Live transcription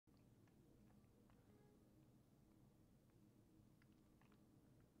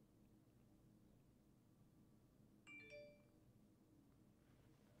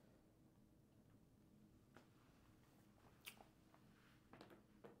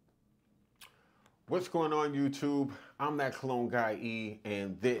What's going on, YouTube? I'm that cologne guy E,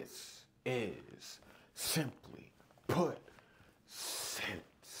 and this is Simply Put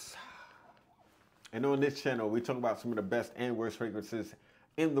Sense. And on this channel, we talk about some of the best and worst fragrances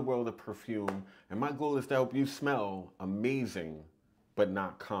in the world of perfume. And my goal is to help you smell amazing, but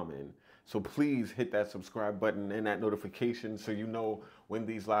not common. So please hit that subscribe button and that notification so you know when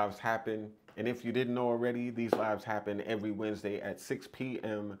these lives happen. And if you didn't know already, these lives happen every Wednesday at 6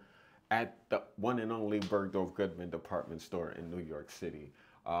 p.m. at the one and only Bergdorf Goodman department store in New York City.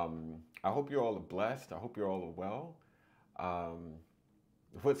 I hope you all are blessed. I hope you all are well.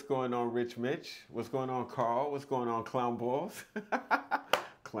 What's going on, Rich Mitch? What's going on, Carl? What's going on, Clown Balls?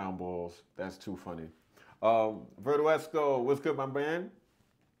 Clown Balls. That's too funny. Verdo Esco, what's good, my man?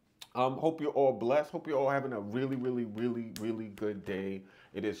 Hope you're all blessed. Hope you're all having a really good day.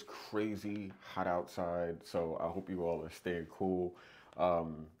 It is crazy hot outside, so I hope you all are staying cool.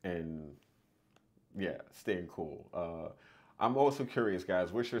 And yeah, staying cool. I'm also curious,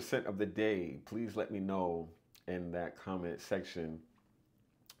 guys, what's your scent of the day? Please let me know in that comment section.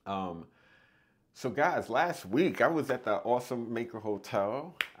 So guys, last week I was at the Awesome Maker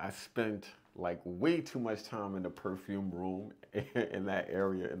Hotel. I spent like way too much time in the perfume room in that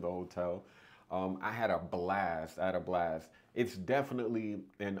area in the hotel. I had a blast. It's definitely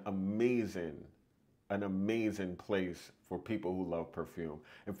an amazing place for people who love perfume.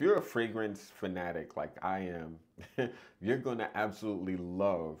 If you're a fragrance fanatic like I am, you're gonna absolutely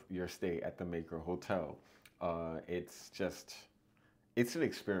love your stay at the Maker Hotel. It's an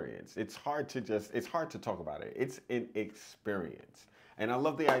experience. It's hard to talk about it. It's an experience. And I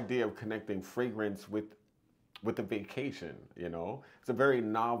love the idea of connecting fragrance with a vacation, you know? It's a very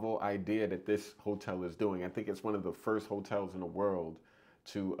novel idea that this hotel is doing. I think it's one of the first hotels in the world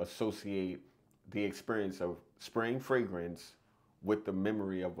to associate the experience of spraying fragrance with the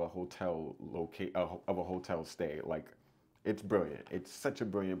memory of a hotel hotel stay. Like, it's brilliant. It's such a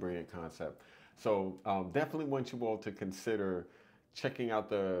brilliant concept. So definitely want you all to consider checking out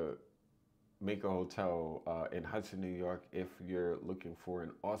the Maker Hotel in Hudson, New York, if you're looking for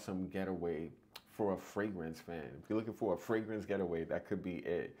an awesome getaway for a fragrance fan. If you're looking for a fragrance getaway, that could be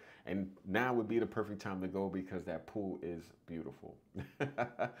it. And now would be the perfect time to go because that pool is beautiful.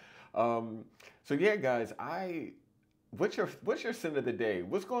 So yeah, guys, what's your scent of the day?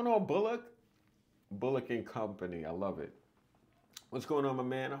 What's going on, Bullock? Bullock and Company, I love it. What's going on, my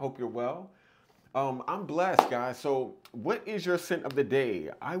man? I hope you're well. I'm blessed, guys. So what is your scent of the day?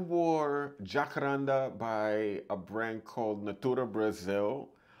 I wore Jacaranda by a brand called Natura Brazil.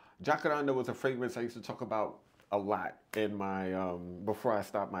 Jacaranda was a fragrance I used to talk about a lot in my, before I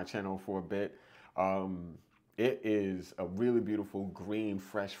stopped my channel for a bit. It is a really beautiful green,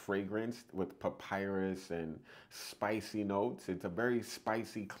 fresh fragrance with papyrus and spicy notes. It's a very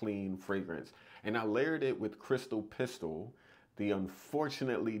spicy, clean fragrance. And I layered it with Crystal Pistol, the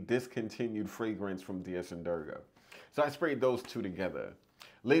unfortunately discontinued fragrance from Dias & Durga. So I sprayed those two together.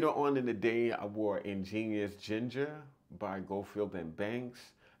 Later on in the day, I wore Ingenious Ginger by Goldfield and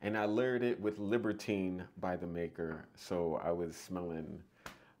Banks, and I layered it with Libertine by the Maker. So I was smelling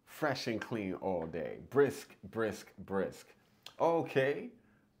fresh and clean all day. Brisk. Okay.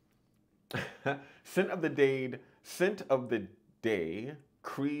 Scent of the day,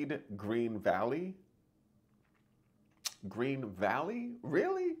 Creed Green Valley. Green Valley?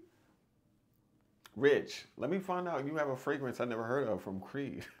 Really? Rich, let me find out you have a fragrance I never heard of from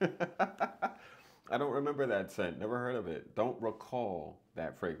Creed. I don't remember that scent. Never heard of it. Don't recall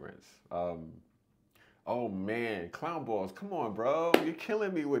that fragrance. Oh man, Clown Balls, come on, bro. You're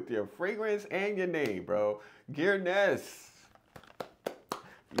killing me with your fragrance and your name, bro. Gearness.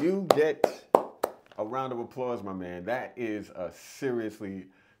 You get a round of applause, my man. That is a seriously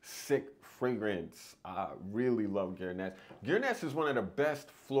sick fragrance. I really love Gearness. Gearness is one of the best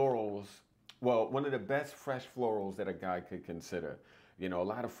florals, well, one of the best fresh florals that a guy could consider. You know, a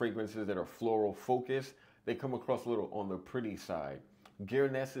lot of fragrances that are floral focused, they come across a little on the pretty side.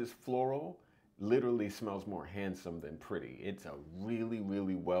 Gearness's floral literally smells more handsome than pretty. It's a really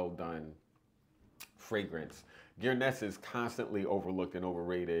well done fragrance. Gearness is constantly overlooked and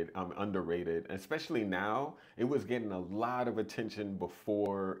underrated, especially now. It was getting a lot of attention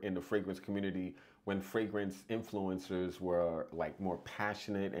before in the fragrance community when fragrance influencers were like more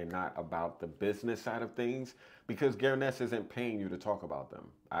passionate and not about the business side of things, because Gearness isn't paying you to talk about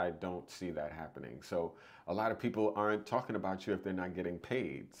them. I don't see that happening. So a lot of people aren't talking about you if they're not getting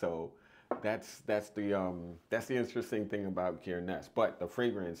paid. So that's the interesting thing about Gearness. But the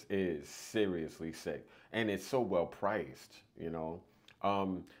fragrance is seriously sick, and it's so well priced, you know.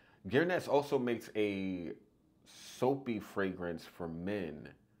 Gearness also makes a soapy fragrance for men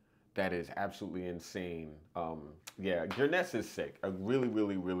that is absolutely insane. Yeah, Guinness is sick. A really,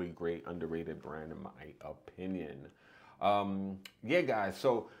 really, really great underrated brand in my opinion. Yeah, guys.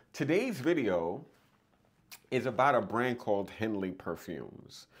 So today's video is about a brand called Hendley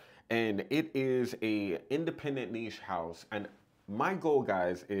Perfumes, and it is a independent niche house. And my goal,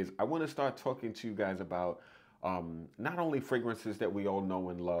 guys, is I want to start talking to you guys about not only fragrances that we all know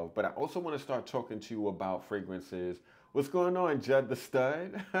and love, but I also want to start talking to you about fragrances. What's going on, Judd the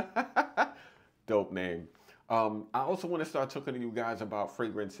Stud? Dope name. I also want to start talking to you guys about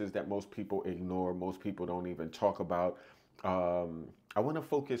fragrances that most people ignore, most people don't even talk about. I want to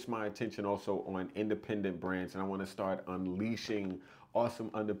focus my attention also on independent brands, and I want to start unleashing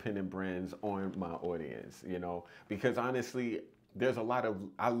awesome independent brands on my audience, you know, because honestly, there's a lot of,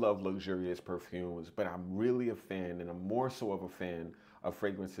 I love luxurious perfumes, but I'm really a fan, and I'm more so of a fan of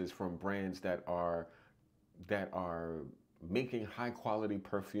fragrances from brands that are making high quality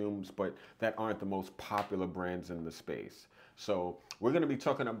perfumes, but that aren't the most popular brands in the space. So we're going to be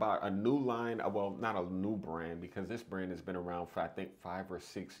talking about a new line, well, not a new brand, because this brand has been around for I think 5 or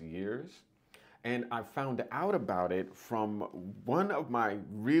 6 years. And I found out about it from one of my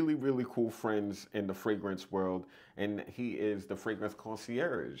really, really cool friends in the fragrance world. And he is the fragrance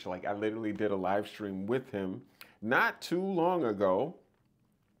concierge. Like, I literally did a live stream with him not too long ago.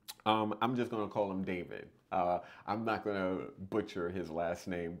 I'm just going to call him David. I'm not going to butcher his last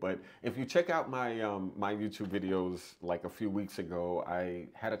name, but if you check out my YouTube videos like a few weeks ago, I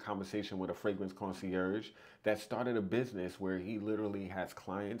had a conversation with a fragrance concierge that started a business where he literally has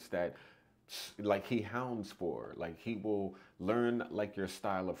clients that like he hounds for. Like, he will learn like your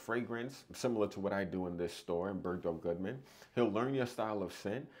style of fragrance, similar to what I do in this store in Bergdorf Goodman. He'll learn your style of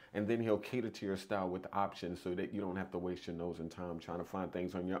scent, and then he'll cater to your style with options so that you don't have to waste your nose and time trying to find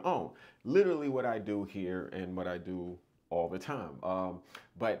things on your own. Literally what I do here and what I do all the time.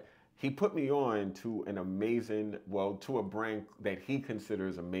 But he put me on to an amazing, well, to a brand that he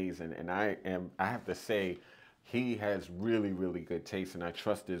considers amazing. And I have to say, he has really, really good taste, and I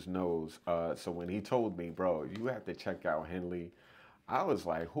trust his nose. So when he told me, bro, you have to check out Hendley, I was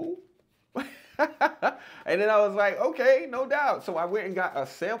like, who? And then I was like, okay, no doubt. So I went and got a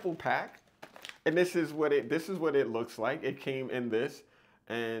sample pack, and this is what it looks like. It came in this,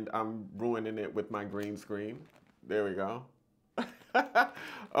 and I'm ruining it with my green screen. There we go.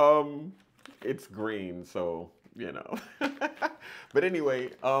 It's green, so you know. But anyway,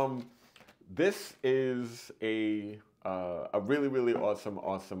 this is a really, really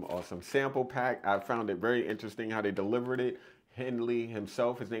awesome sample pack. I found it very interesting how they delivered it. Hendley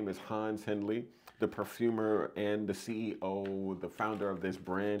himself, his name is Hans Hendley, the perfumer and the CEO, the founder of this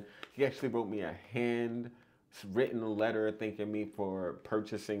brand. He actually wrote me a handwritten letter thanking me for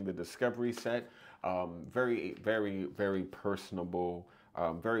purchasing the Discovery set. Very, very, very personable.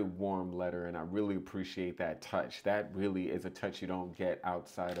 Very warm letter, and I really appreciate that touch. That really is a touch you don't get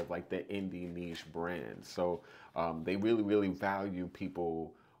outside of like the indie niche brands. So they really, really value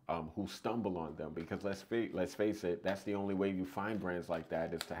people who stumble on them, because let's face it, that's the only way you find brands like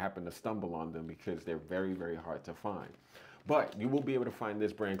that, is to happen to stumble on them, because they're very, very hard to find. But you will be able to find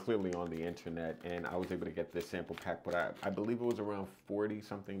this brand clearly on the internet, and I was able to get this sample pack, but I believe it was around $40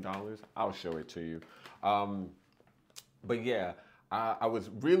 something. I'll show it to you. But yeah, I was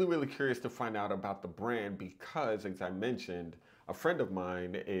really, really curious to find out about the brand, because, as I mentioned, a friend of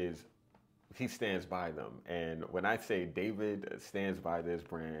mine he stands by them. And when I say David stands by this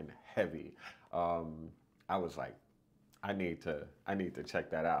brand heavy, I was like, I need to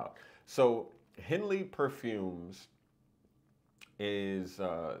check that out. So Hendley Perfumes is,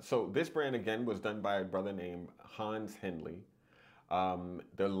 so this brand again was done by a brother named Hans Hendley.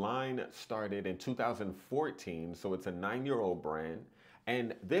 The line started in 2014, so it's a 9-year-old brand.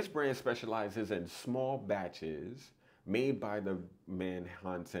 And this brand specializes in small batches made by the man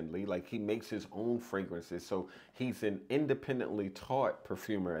Hans Hendley. Like, he makes his own fragrances. So he's an independently taught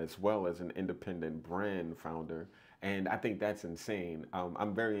perfumer as well as an independent brand founder. And I think that's insane.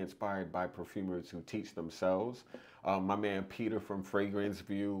 I'm very inspired by perfumers who teach themselves. My man Peter from Fragrance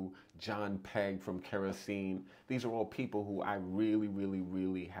View, John Pegg from Kerosene. These are all people who I really, really,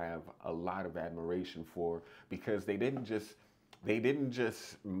 really have a lot of admiration for, because they didn't just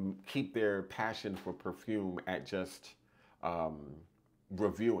keep their passion for perfume at just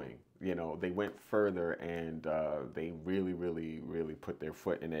reviewing. You know, they went further, and they really, really, really put their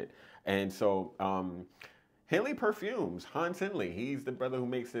foot in it. And so Hendley Perfumes, Hans Hendley, he's the brother who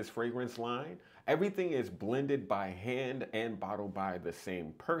makes this fragrance line. Everything is blended by hand and bottled by the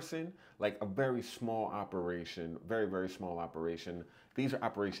same person, like a very small operation, very, very small operation. these are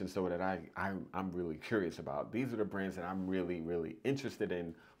operations though that I'm really curious about. These are the brands that I'm really, really interested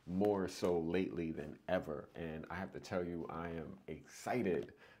in more so lately than ever. And I have to tell you, I am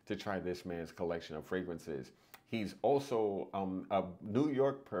excited to try this man's collection of fragrances. He's also a New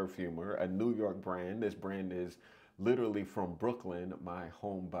York perfumer, a New York brand. This brand is literally from Brooklyn, my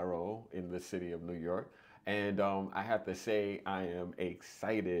home borough in the city of New York. And I have to say, I am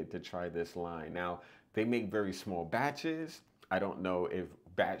excited to try this line. Now, they make very small batches. I don't know if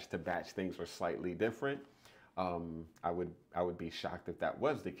batch to batch things are slightly different. I would be shocked if that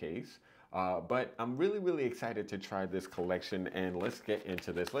was the case. But I'm really, really excited to try this collection, and let's get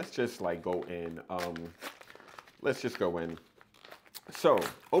into this. Let's just like go in. Let's just go in. So,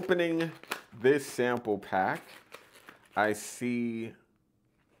 opening this sample pack, I see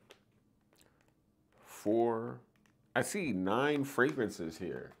I see 9 fragrances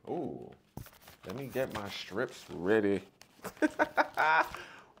here. Ooh, let me get my strips ready.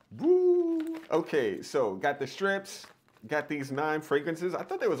 Woo! Okay, so got the strips, got these 9 fragrances. I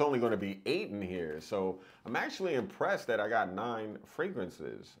thought there was only going to be 8 in here, so I'm actually impressed that I got 9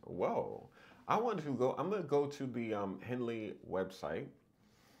 fragrances. Whoa! I'm going to go to the Hendley website,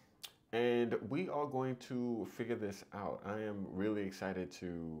 and we are going to figure this out. I am really excited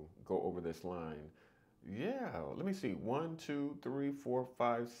to go over this line. Yeah, let me see. 1, 2, 3, 4,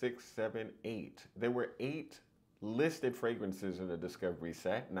 5, 6, 7, 8. There were 8 listed fragrances in the discovery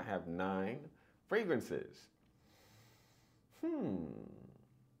set, and I have 9 fragrances.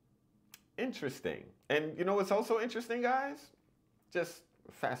 Interesting. And you know what's also interesting, guys? Just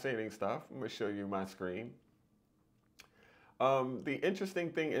fascinating stuff. I'm going to show you my screen. The interesting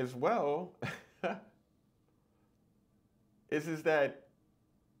thing as well is that,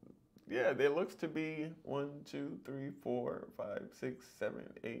 yeah, there looks to be 1, 2, 3, 4, 5, 6,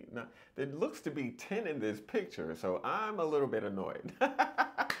 7, 8, 9. There looks to be 10 in this picture, so I'm a little bit annoyed.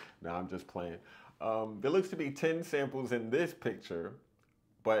 No, I'm just playing. There looks to be 10 samples in this picture,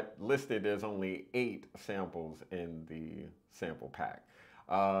 but listed there's only 8 samples in the sample pack.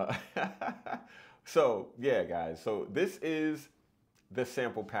 So, yeah, guys. So this is the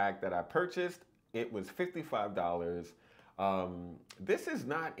sample pack that I purchased. It was $55. This is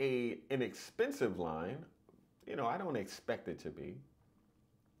not an inexpensive line. You know, I don't expect it to be.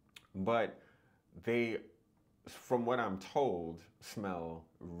 But they, from what I'm told, smell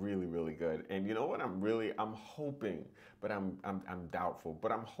really, really good. And you know what? I'm hoping, but I'm doubtful,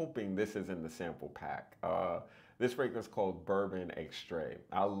 but I'm hoping this is in the sample pack. This fragrance is called Bourbon Extrait.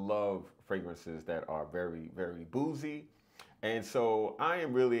 I love fragrances that are very, very boozy. And so I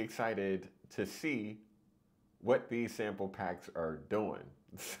am really excited to see what these sample packs are doing.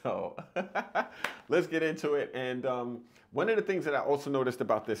 So let's get into it. And one of the things that I also noticed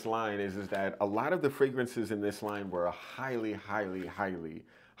about this line is that a lot of the fragrances in this line were highly, highly, highly,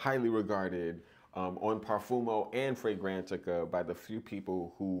 highly regarded on Parfumo and Fragrantica by the few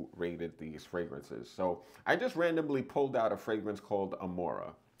people who rated these fragrances. So I just randomly pulled out a fragrance called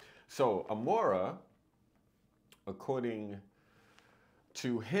Amora. So Amora, according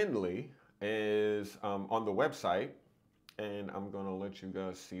to Hendley, is on the website, and I'm gonna let you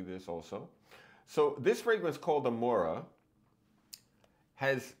guys see this also. So this fragrance called Amora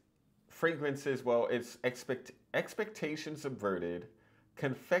has fragrances, well, it's expectation subverted,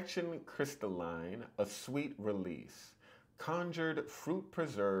 confection crystalline, a sweet release, conjured fruit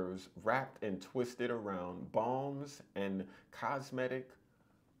preserves wrapped and twisted around balms and cosmetic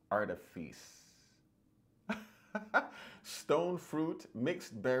artifice. Stone fruit,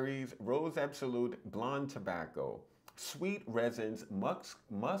 mixed berries, rose absolute, blonde tobacco, sweet resins, musk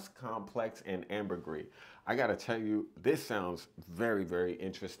complex, and ambergris. I gotta tell you, this sounds very, very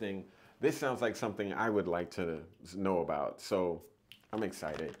interesting. This sounds like something I would like to know about. So I'm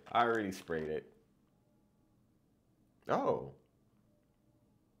excited. I already sprayed it. Oh.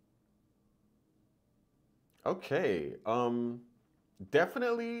 Okay.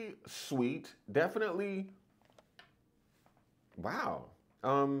 Definitely sweet. Definitely. Wow.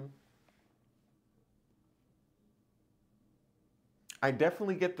 I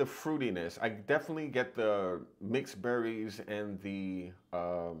definitely get the fruitiness. I definitely get the mixed berries and the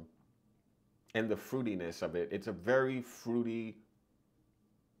fruitiness of it. It's a very fruity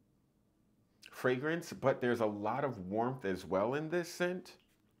fragrance, but there's a lot of warmth as well in this scent.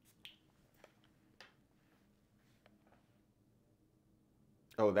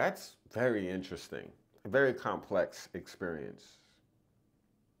 Oh, that's very interesting. A very complex experience.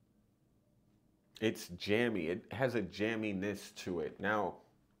 It's jammy. It has a jamminess to it. Now,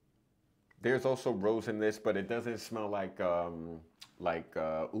 there's also rose in this, but it doesn't smell like Oud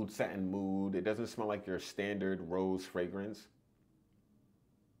Satin Mood. It doesn't smell like your standard rose fragrance.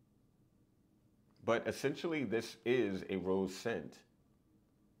 but essentially this is a rose scent.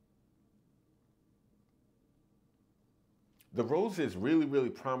 The rose is really, really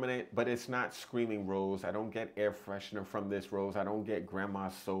prominent, but it's not screaming rose. I don't get air freshener from this rose. I don't get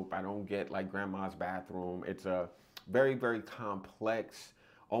grandma's soap. I don't get like grandma's bathroom. It's a very, very complex,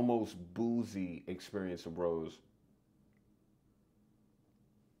 almost boozy experience of rose.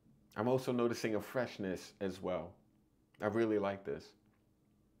 I'm also noticing a freshness as well. I really like this.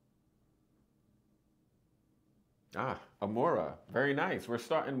 Ah, Amora. Very nice. We're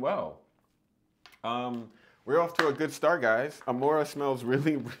starting well. Um, we're off to a good start, guys. Amora smells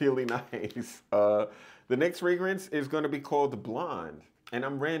really, really nice. The next fragrance is going to be called Blonde. And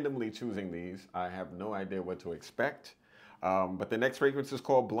I'm randomly choosing these. I have no idea what to expect. But the next fragrance is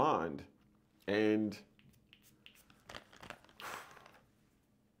called Blonde. And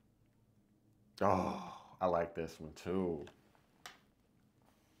oh, I like this one too.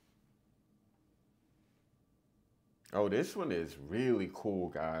 Oh, this one is really cool,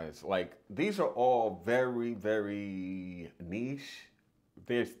 guys. Like, these are all very, very niche.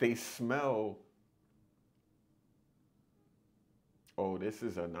 They smell. Oh, this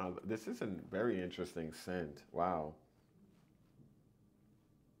is a very interesting scent. Wow.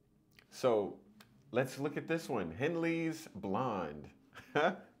 So let's look at this one. Henley's Blonde.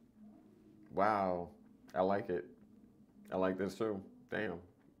 Wow. I like it. I like this too. Damn.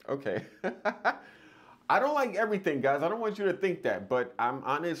 Okay. I don't like everything, guys. I don't want you to think that, but I'm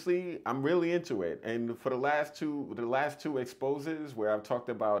really into it. And for the last two exposes where I've talked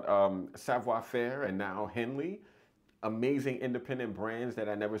about Savoir Faire and now Henley, amazing independent brands that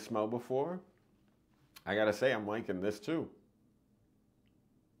I never smelled before. I gotta say, I'm liking this too.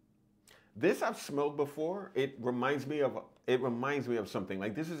 This I've smelled before. It reminds me of something.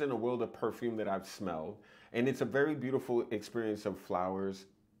 Like this is in a world of perfume that I've smelled, and it's a very beautiful experience of flowers,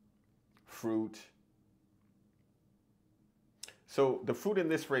 fruit. So the fruit in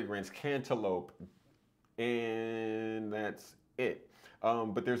this fragrance, cantaloupe, and that's it.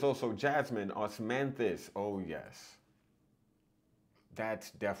 But there's also jasmine, osmanthus. Oh yes,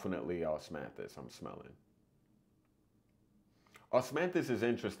 that's definitely osmanthus I'm smelling. Osmanthus is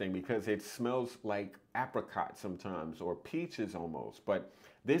interesting because it smells like apricot sometimes or peaches almost. But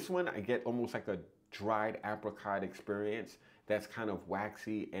this one, I get almost like a dried apricot experience that's kind of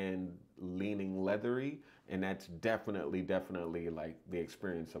waxy and leaning leathery. And that's definitely, definitely like the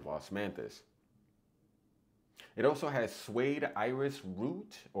experience of osmanthus. It also has suede iris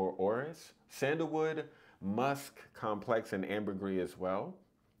root or orris, sandalwood, musk complex, and ambergris as well.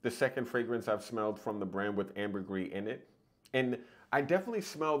 The second fragrance I've smelled from the brand with ambergris in it. And I definitely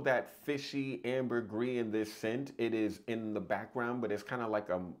smelled that fishy ambergris in this scent. It is in the background, but it's kind of like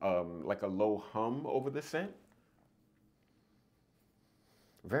a low hum over the scent.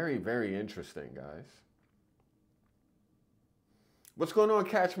 Very, very interesting, guys. What's going on,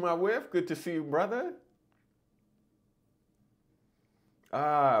 Catch My Whiff? Good to see you, brother.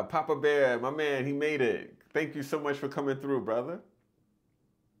 Ah, Papa Bear, my man, he made it. Thank you so much for coming through, brother.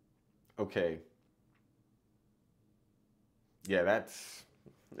 Okay. Yeah,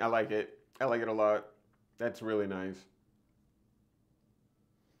 I like it. I like it a lot. That's really nice.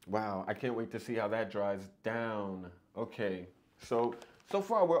 Wow, I can't wait to see how that dries down. Okay, so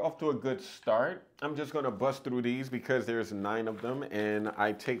far we're off to a good start. I'm just gonna bust through these because there's 9 of them and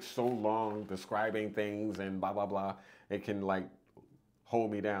I take so long describing things and blah, blah, blah. It can like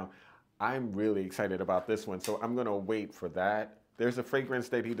hold me down. I'm really excited about this one, so I'm gonna wait for that. There's a fragrance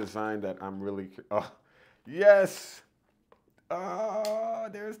that he designed that I'm really, oh, yes.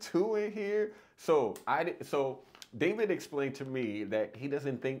 There's 2 in here. So David explained to me that he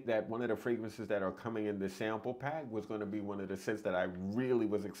doesn't think that one of the fragrances that are coming in this sample pack was going to be one of the scents that I really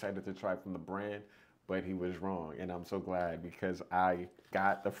was excited to try from the brand, but he was wrong. And I'm so glad because I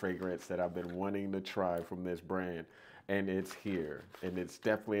got the fragrance that I've been wanting to try from this brand, and it's here, and it's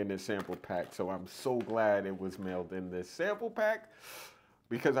definitely in this sample pack. So I'm so glad it was mailed in this sample pack,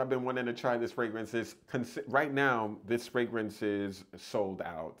 because I've been wanting to try this fragrance. Right now, this fragrance is sold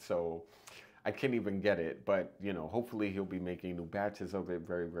out, so I can't even get it. But, you know, hopefully he'll be making new batches of it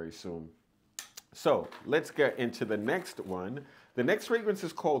very, very soon. So let's get into the next one. The next fragrance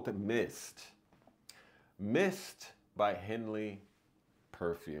is called Mist. Mist by Hendley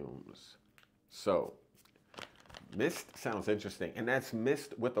Perfumes. So Mist sounds interesting, and that's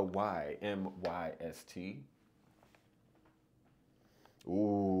Mist with a Y, M-Y-S-T.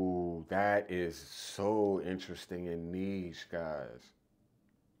 Ooh, that is so interesting and niche, guys.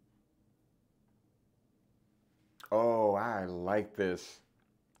 Oh, I like this.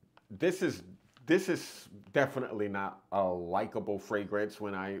 This is This is definitely not a likable fragrance.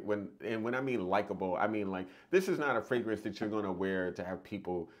 When I mean likable, I mean like this is not a fragrance that you're gonna wear to have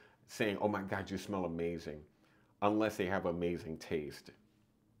people saying, "Oh my God, you smell amazing," unless they have amazing taste.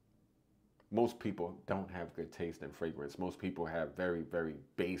 Most people don't have good taste in fragrance. Most people have very, very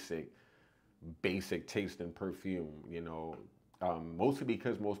basic taste in perfume. Mostly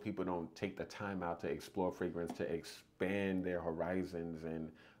because most people don't take the time out to explore fragrance, to expand their horizons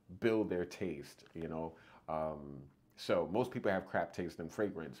and build their taste. So most people have crap taste in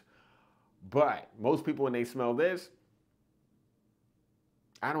fragrance. But most people, when they smell this,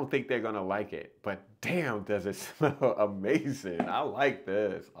 I don't think they're gonna like it. But damn, does it smell amazing! I like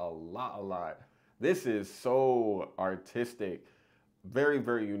this a lot, a lot. This is so artistic, very,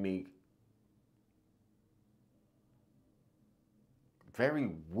 very unique, very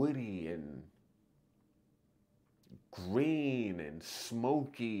woody and green and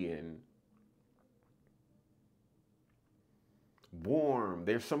smoky and warm.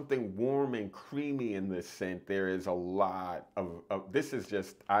 There's something warm and creamy in this scent. There is a lot of this is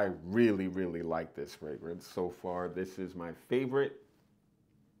just, I really, really like this fragrance so far. This is my favorite.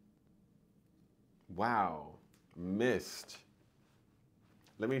 Wow, Mist.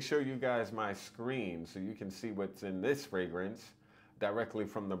 Let me show you guys my screen so you can see what's in this fragrance directly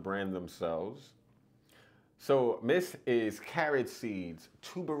from the brand themselves. So Mist is carrot seeds,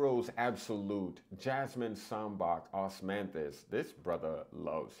 tuberose absolute, jasmine sambac, osmanthus. This brother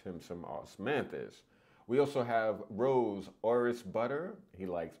loves him some osmanthus. We also have rose, orris butter. He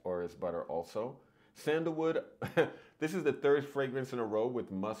likes orris butter also. Sandalwood. This is the third fragrance in a row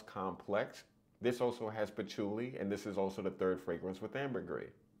with musk complex. This also has patchouli, and this is also the third fragrance with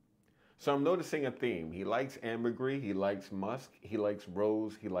ambergris. So I'm noticing a theme. He likes ambergris, he likes musk, he likes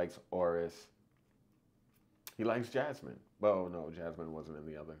rose, he likes orris. He likes jasmine. Well, no, jasmine wasn't in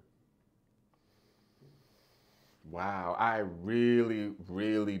the other. Wow, I really,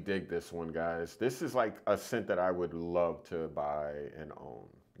 really dig this one, guys. This is like a scent that I would love to buy and own.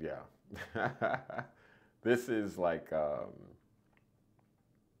 Yeah. This is like, wow.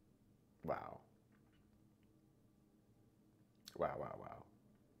 Wow, wow, wow.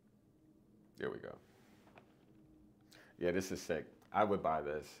 There we go. Yeah, this is sick. I would buy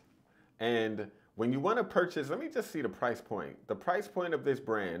this. And when you want to purchase, let me just see the price point. The price point of this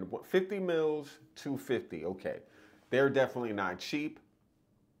brand, 50 mils, 250. Okay. They're definitely not cheap.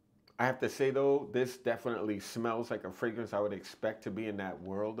 I have to say though, this definitely smells like a fragrance I would expect to be in that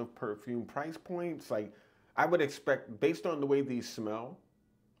world of perfume price points. Like I would expect, based on the way these smell,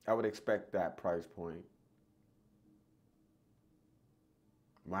 I would expect that price point.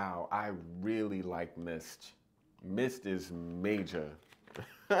 Wow, I really like Mist. Mist is major.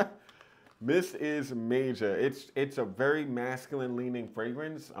 Mist is major. It's a very masculine leaning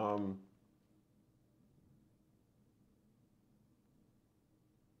fragrance.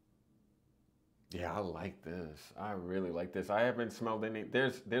 Yeah, I like this. I really like this. I haven't smelled any.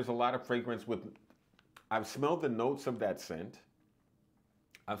 There's a lot of fragrance with. I've smelled the notes of that scent.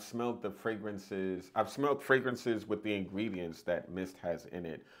 I've smelled the fragrances. I've smelled fragrances with the ingredients that Mist has in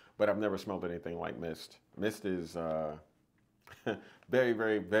it, but I've never smelled anything like Mist. Mist is very,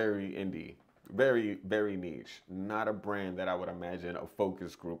 very, very indie, very, very niche. Not a brand that I would imagine a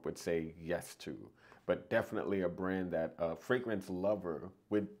focus group would say yes to, but definitely a brand that a fragrance lover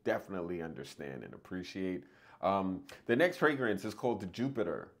would definitely understand and appreciate. The next fragrance is called the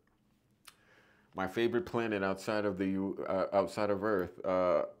Jupiter. My favorite planet outside of outside of Earth.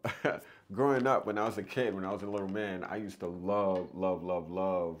 Growing up, when I was a kid, when I was a little man, I used to love, love, love,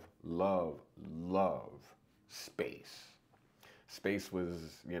 love, love, love space. Space was,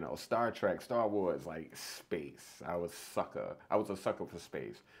 Star Trek, Star Wars, like space. I was a sucker for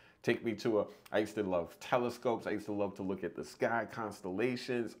space. Take me to I used to love telescopes. I used to love to look at the sky,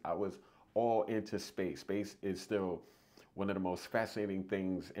 constellations. I was all into space. Space is still one of the most fascinating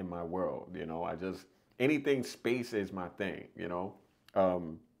things in my world. Anything space is my thing.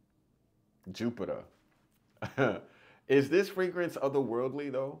 Jupiter. Is this fragrance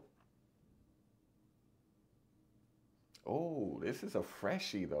otherworldly though? Oh, this is a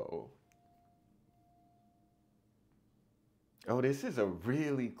freshie though. Oh, this is a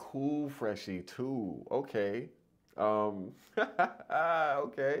really cool freshie too. Okay.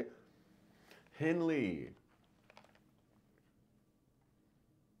 Okay. Henley.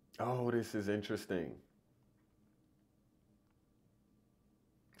 Oh, this is interesting.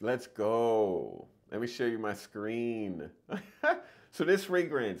 Let's go. Let me show you my screen. So this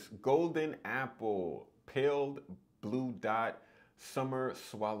fragrance, golden apple, pale blue dot, summer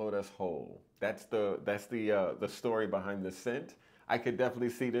swallowed us whole. That's the story behind the scent. I could definitely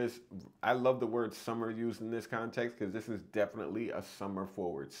see this. I love the word summer used in this context because this is definitely a summer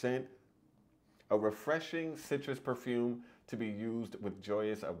forward scent. A refreshing citrus perfume to be used with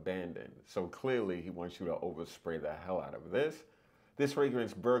joyous abandon. So clearly he wants you to overspray the hell out of this. This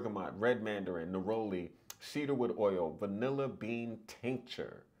fragrance, bergamot, red mandarin, neroli, cedarwood oil, vanilla bean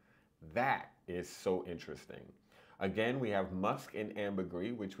tincture. That is so interesting. Again, we have musk and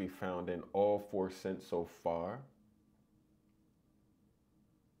ambergris, which we found in all 4 scents so far.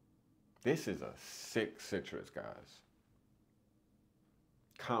 This is a sick citrus, guys.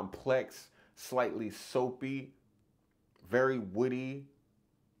 Complex, slightly soapy, very woody.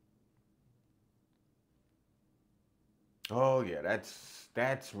 Oh yeah,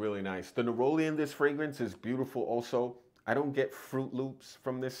 that's really nice. The neroli in this fragrance is beautiful also. I don't get Fruit Loops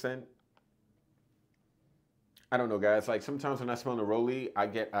from this scent. I don't know, guys. Like sometimes when I smell neroli, I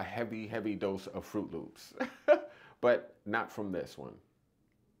get a heavy, heavy dose of Fruit Loops, but not from this one.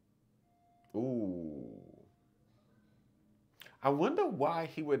 Ooh. I wonder why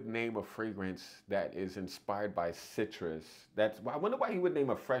he would name a fragrance that is inspired by citrus. I wonder why he would name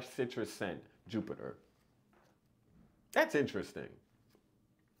a fresh citrus scent Jupiter. That's interesting.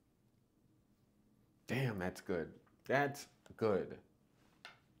 Damn, that's good. That's good.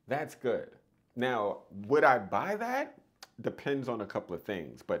 That's good. Now, would I buy that? Depends on a couple of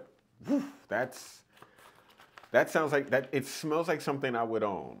things, but whew, that sounds like that. It smells like something I would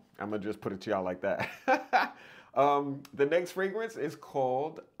own. I'm gonna just put it to y'all like that. The next fragrance is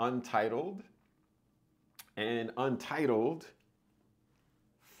called Untitled, and Untitled.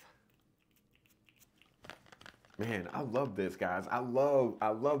 Man, I love this, guys. I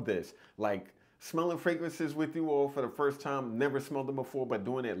love this. Like smelling fragrances with you all for the first time, never smelled them before, but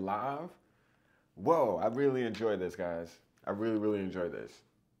doing it live. Whoa, I really enjoy this, guys. I really, really enjoy this.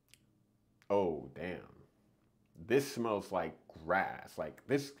 Oh, damn. This smells like grass. Like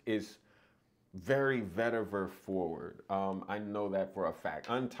this is very vetiver forward. I know that for a fact.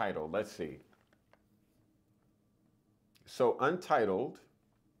 Untitled, let's see. So Untitled.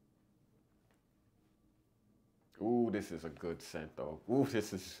 Ooh, this is a good scent though. Ooh,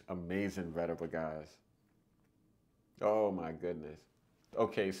 this is amazing vetiver, guys. Oh my goodness.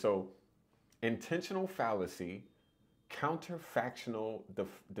 Okay, so intentional fallacy, counterfactual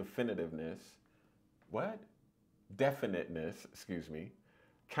definitiveness. What? Definiteness, excuse me.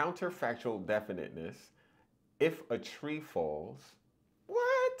 Counterfactual definiteness. If a tree falls.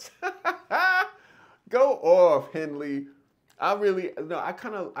 What? Go off, Hendley. I really no,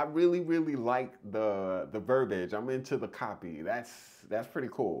 I really, really like the verbiage. I'm into the copy. That's pretty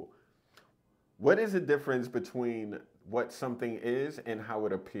cool. What is the difference between what something is and how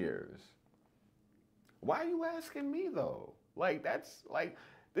it appears? Why are you asking me though? Like that's like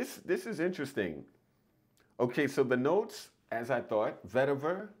this is interesting. Okay, so the notes, as I thought,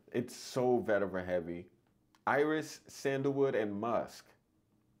 vetiver, it's so vetiver heavy. Iris, sandalwood, and musk.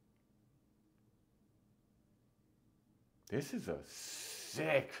 This is a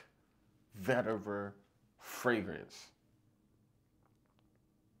sick vetiver fragrance.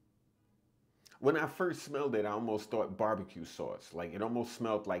 When I first smelled it, I almost thought barbecue sauce. Like it almost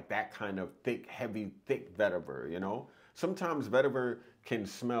smelled like that kind of thick, heavy, thick vetiver, you know? Sometimes vetiver can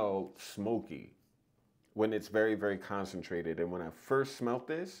smell smoky when it's very, very concentrated. And when I first smelled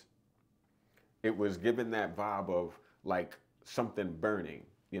this, it was given that vibe of like something burning,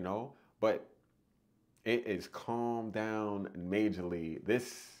 you know? But it is calmed down majorly.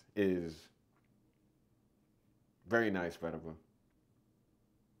 This is very nice vetiver.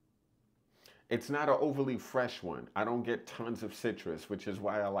 It's not an overly fresh one. I don't get tons of citrus, which is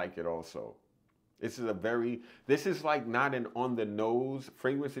why I like it also. This is like not an on the nose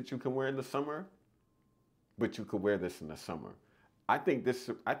fragrance that you can wear in the summer, but you could wear this in the summer. I think this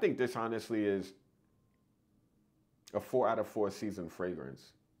honestly is a 4 out of 4 season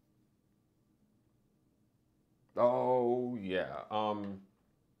fragrance. Oh yeah.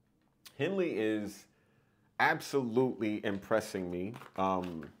 Hendley is absolutely impressing me.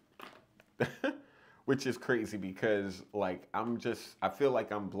 Which is crazy because like I feel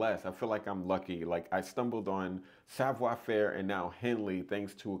like I'm blessed. I feel like I'm lucky. Like I stumbled on Savoir Faire and now Hendley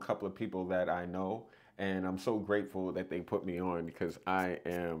thanks to a couple of people that I know. And I'm so grateful that they put me on because I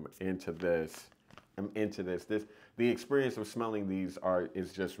am into this. I'm into this. The experience of smelling these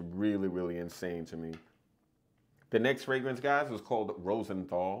is just really, really insane to me. The next fragrance, guys, is called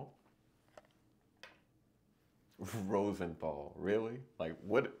Rosenthal. Rosenthal, really? Like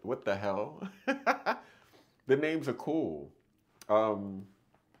what the hell? The names are cool.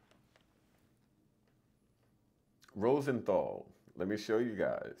 Rosenthal. Let me show you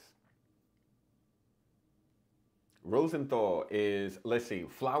guys. Rosenthal is, let's see,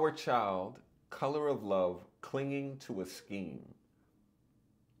 flower child, color of love, clinging to a scheme.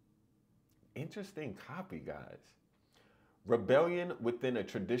 Interesting copy, guys. Rebellion within a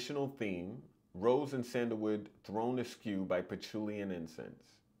traditional theme, rose and sandalwood thrown askew by patchouli and incense.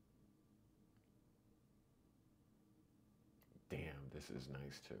 Damn, this is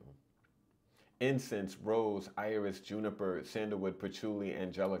nice too. Incense, rose, iris, juniper, sandalwood, patchouli,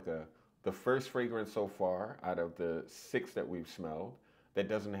 angelica. The first fragrance so far out of the six that we've smelled that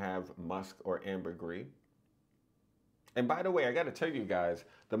doesn't have musk or ambergris. And by the way, I got to tell you guys,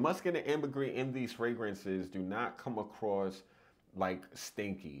 the musk and the ambergris in these fragrances do not come across like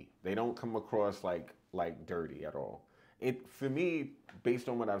stinky. They don't come across like dirty at all. It for me, based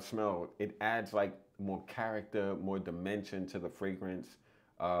on what I've smelled, it adds like more character, more dimension to the fragrance,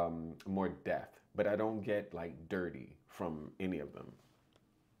 more depth. But I don't get like dirty from any of them.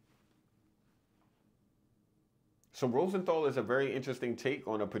 So Rosenthal is a very interesting take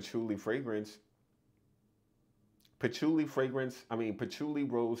on a patchouli fragrance. Patchouli fragrance, I mean patchouli,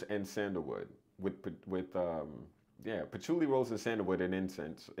 rose, and sandalwood with yeah, patchouli, rose, and sandalwood and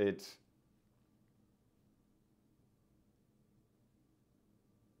incense. It's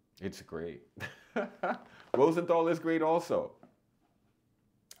great. Rosenthal is great also.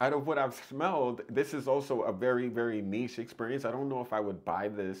 Out of what I've smelled, this is also a very, very niche experience. I don't know if I would buy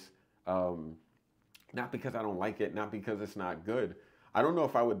this, not because I don't like it, not because it's not good. I don't know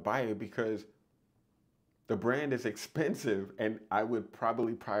if I would buy it because the brand is expensive and I would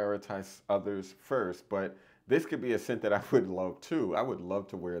probably prioritize others first. But this could be a scent that I would love too. I would love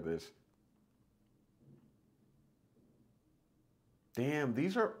to wear this. Damn,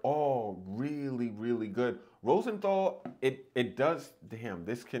 these are all really, really good. Rosenthal, it does, damn,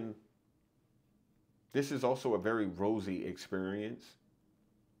 this is also a very rosy experience,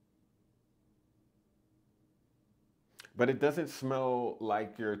 but it doesn't smell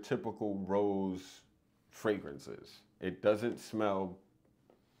like your typical rose fragrances. It doesn't smell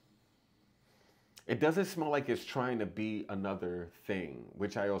like it's trying to be another thing,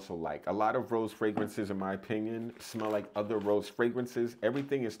 which I also like. A lot of rose fragrances, in my opinion, smell like other rose fragrances.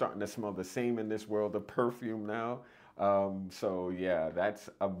 Everything is starting to smell the same in this world of perfume now. So yeah, that's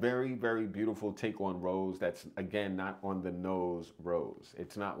a very, very beautiful take on rose. That's again not on the nose rose.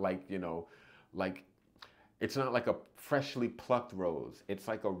 It's not like, like it's not like a freshly plucked rose. It's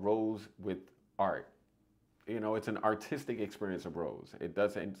like a rose with art. It's an artistic experience of rose. It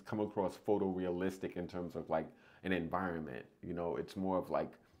doesn't come across photorealistic in terms of like an environment. It's more of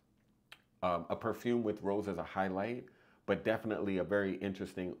like a perfume with rose as a highlight, but definitely a very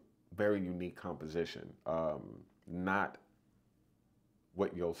interesting, very unique composition. Not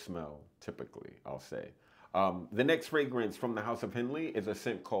what you'll smell typically, I'll say. The next fragrance from the House of Hendley is a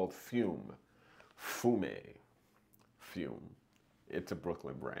scent called Fume. Fume. Fume. It's a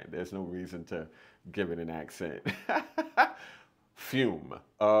Brooklyn brand. There's no reason to give it an accent. Fume.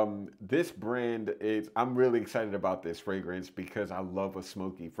 This brand I'm really excited about this fragrance because I love a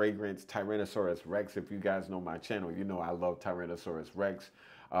smoky fragrance. Tyrannosaurus Rex, if you guys know my channel, you know I love Tyrannosaurus Rex.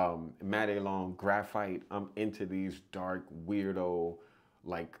 Madelon, Graphite. I'm into these dark, weirdo,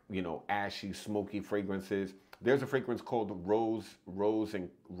 like, ashy, smoky fragrances. There's a fragrance called Rose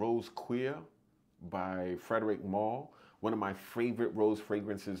Queer by Frederic Malle. One of my favorite rose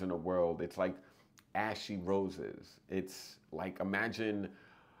fragrances in the world. It's like ashy roses. It's like imagine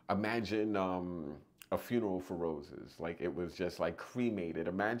a funeral for roses. Like it was just like cremated.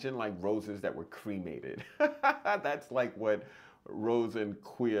 Imagine like roses that were cremated. That's like what rose and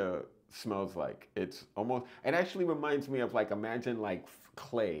queer smells like. It actually reminds me of like imagine like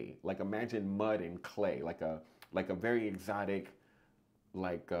clay. Like imagine mud and clay. Like a very exotic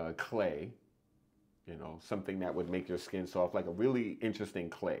like clay. Something that would make your skin soft, like a really interesting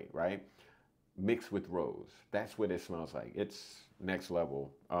clay, right? Mixed with rose. That's what it smells like. It's next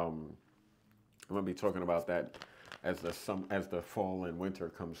level. I'm gonna be talking about that as the fall and winter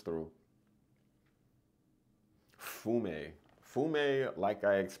comes through. Fume. Fume, like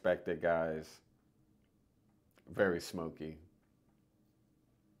I expected, guys. Very smoky.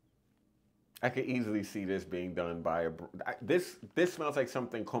 I could easily see this being done by this smells like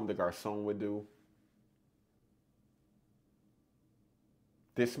something Comme des Garçons would do.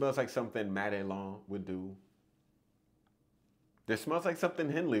 This smells like something Madelon would do. This smells like something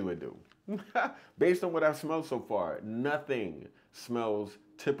Hendley would do. Based on what I've smelled so far, nothing smells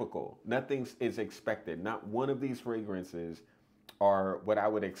typical. Nothing is expected. Not one of these fragrances are what I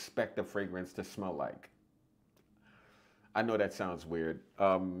would expect a fragrance to smell like. I know that sounds weird.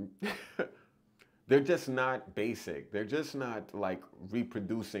 They're just not basic. They're just not like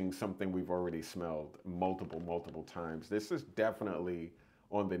reproducing something we've already smelled multiple times. This is definitely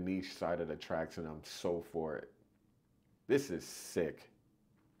on the niche side of the tracks, and I'm so for it. This is sick.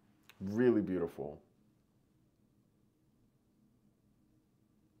 Really beautiful.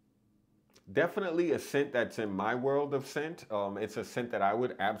 Definitely a scent that's in my world of scent. It's a scent that I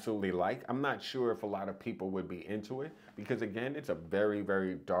would absolutely like. I'm not sure if a lot of people would be into it because, again, it's a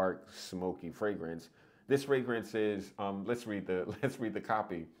very dark, smoky fragrance. This fragrance is let's read the let's read the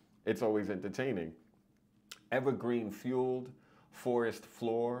copy. It's always entertaining. Evergreen fueled, forest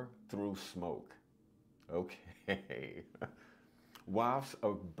floor through smoke. Okay. Wafts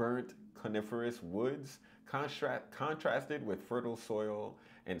of burnt coniferous woods contrasted with fertile soil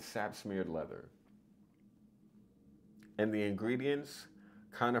and sap smeared leather. And the ingredients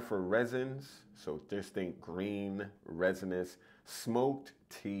conifer resins, so just think green, resinous, smoked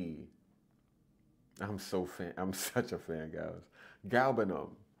tea. I'm such a fan, guys. Galbanum,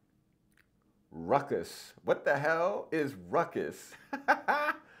 ruckus. What the hell is ruckus?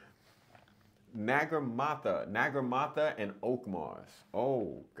 Nagarmatha, and oak moss.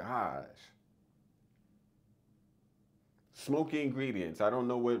 Oh gosh. Smoky ingredients. I don't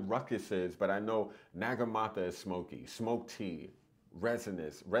know what ruckus is, but I know Nagarmatha is smoky. Smoked tea,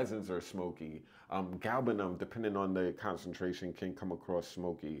 resinous. Resins are smoky. Galbanum, depending on the concentration, can come across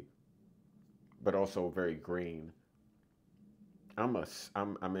smoky, but also very green. I'm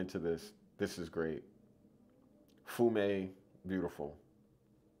into this. This is great. Fume, beautiful.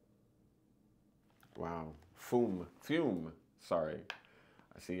 Wow. Fume. Sorry.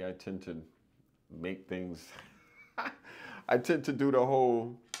 I see I tend to make things I tend to do the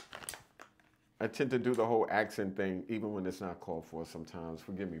whole accent thing even when it's not called for sometimes.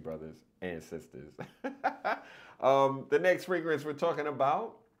 Forgive me, brothers and sisters. The next fragrance we're talking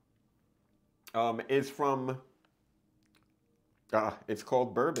about is from it's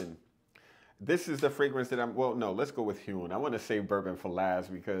called Bourbon. This is the fragrance that well, no, let's go with Hune. I want to save bourbon for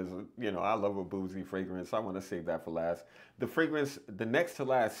last because, I love a boozy fragrance. So I want to save that for last. The fragrance, the next to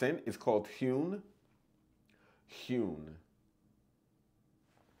last scent is called Hune. Hune.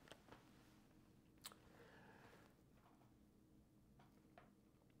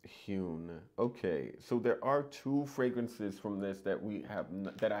 Hune. Okay, so there are two fragrances from this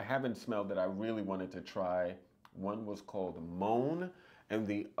that I haven't smelled that I really wanted to try. One was called Moan, and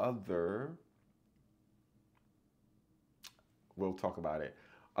the other, we'll talk about it.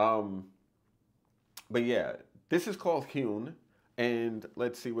 But yeah, this is called Hune, and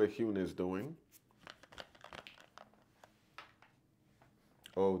let's see what Hune is doing.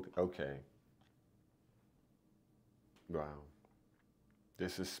 Oh, okay. Wow.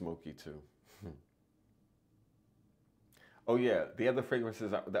 This is smoky too. Oh yeah, the other fragrance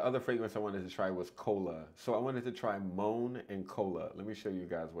I wanted to try was Cola. So I wanted to try Moan and Cola. Let me show you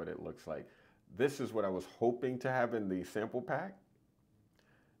guys what it looks like. This is what I was hoping to have in the sample pack.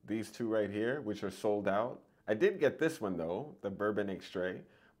 These two right here, which are sold out. I did get this one though, the Bourbon Extrait.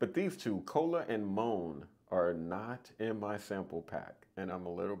 But these two, Cola and Moan, are not in my sample pack. And I'm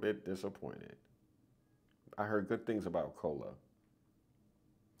a little bit disappointed. I heard good things about Cola.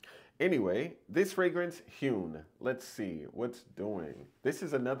 Anyway, this fragrance, Hune. Let's see what's doing. This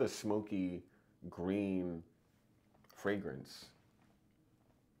is another smoky green fragrance.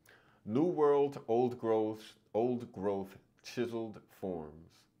 New World, old growth, chiseled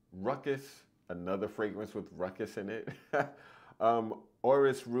forms. Ruckus, another fragrance with ruckus in it.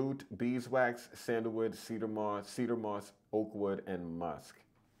 Orris root, beeswax, sandalwood, cedar moss, oak wood, and musk.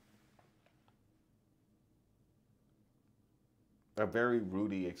 A very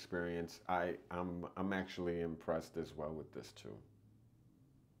rooty experience. I'm actually impressed as well with this too.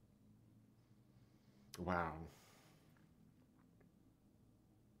 Wow.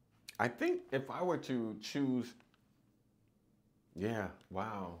 I think if I were to choose, yeah,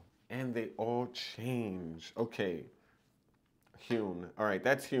 wow. And they all change. Okay. Hune. All right,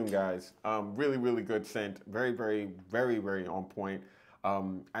 that's Hune, guys. Really good scent. Very on point.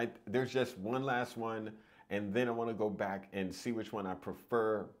 There's just one last one, and then I want to go back and see which one I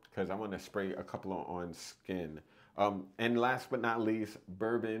prefer because I want to spray a couple on skin. And last but not least,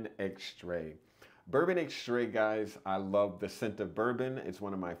 Bourbon Extrait. Bourbon Extrait, guys, I love the scent of bourbon. It's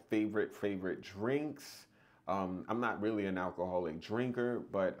one of my favorite drinks. I'm not really an alcoholic drinker,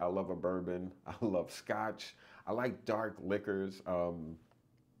 but I love a bourbon. I love scotch. I like dark liquors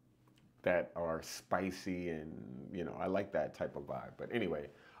that are spicy and, I like that type of vibe. But anyway,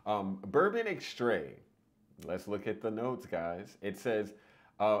 Bourbon Extrait. Let's look at the notes, guys. It says,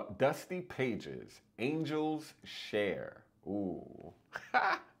 dusty pages, angels share. Ooh.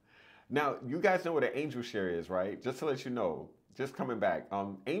 Now, you guys know what an angel share is, right? Just to let you know, just coming back.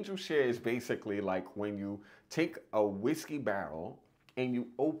 Angel share is basically like when you take a whiskey barrel and you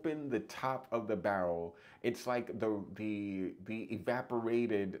open the top of the barrel. It's like the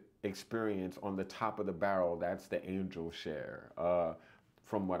evaporated experience on the top of the barrel. That's the angel share,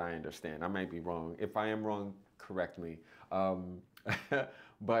 from what I understand. I might be wrong. If I am wrong, correct me. Um,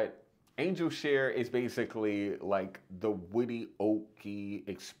 but Angel Share is basically like the woody, oaky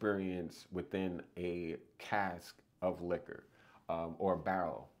experience within a cask of liquor, or a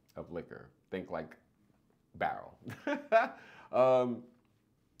barrel of liquor. Think like barrel. um,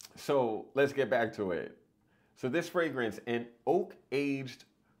 so let's get back to it. So this fragrance, an oak aged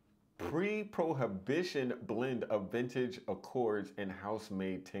pre-prohibition blend of vintage accords and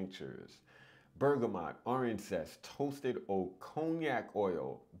house-made tinctures. Bergamot, orange zest, toasted oak, cognac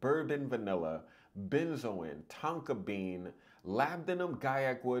oil, bourbon vanilla, benzoin, tonka bean, labdanum,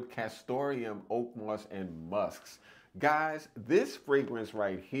 gaiac wood, castoreum, oak moss, and musks. Guys, this fragrance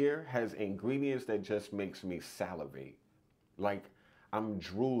right here has ingredients that just makes me salivate. Like, I'm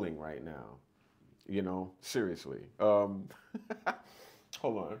drooling right now. You know, seriously. Hold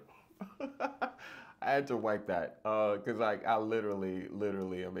on. I had to wipe that because like I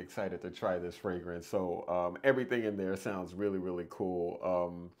literally am excited to try this fragrance. So everything in there sounds really, really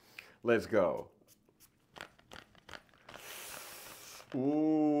cool. Let's go.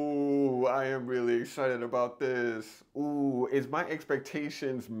 Ooh, I am really excited about this. Ooh, is my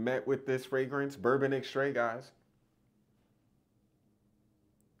expectations met with this fragrance? Bourbon Extrait, guys.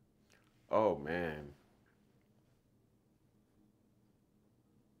 Oh man.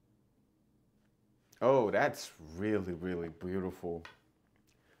 Oh, that's really, really beautiful.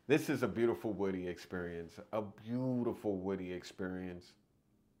 This is a beautiful woody experience. A beautiful woody experience.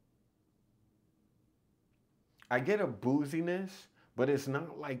 I get a booziness, but it's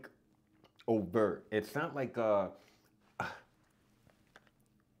not like overt. It's not like wow,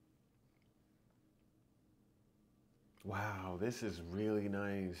 this is really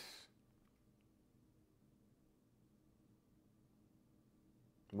nice.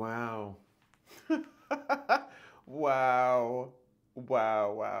 Wow. Wow.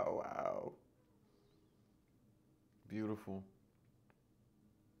 Wow, wow, wow. Beautiful.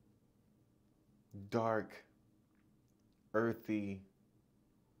 Dark, earthy,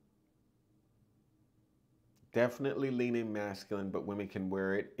 definitely leaning masculine, but women can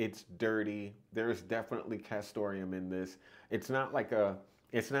wear it. It's dirty. There's definitely castoreum in this. It's not like a,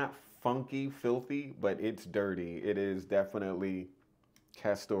 it's not funky, filthy, but it's dirty. It is definitely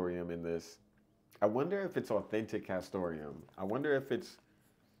castoreum in this. I wonder if it's authentic castoreum. I wonder if it's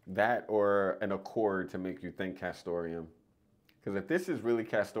that or an accord to make you think castoreum. Because if this is really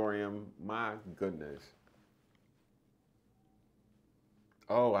castoreum, my goodness.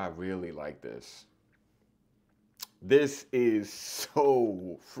 Oh, I really like this. This is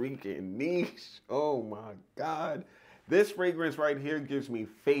so freaking niche. Oh my God. This fragrance right here gives me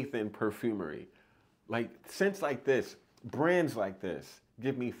faith in perfumery. Like scents like this, brands like this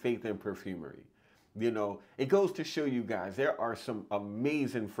give me faith in perfumery. You know, it goes to show you guys there are some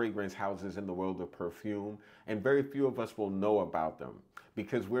amazing fragrance houses in the world of perfume, and very few of us will know about them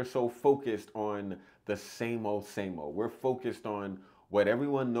because we're so focused on the same old, same old. We're focused on what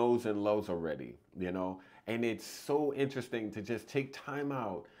everyone knows and loves already, you know? And it's so interesting to just take time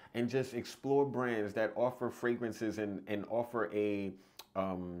out and just explore brands that offer fragrances and offer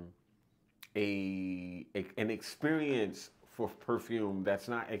um, an experience for perfume that's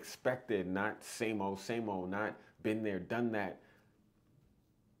not expected, not same old, not been there, done that.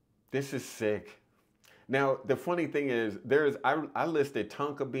 This is sick. Now the funny thing is, I listed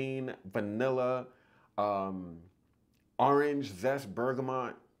tonka bean, vanilla, um, orange, zest,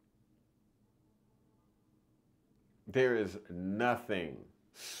 bergamot. There is nothing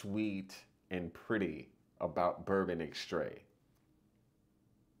sweet and pretty about bourbon extrait.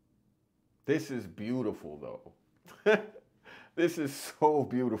 This is beautiful though. This is so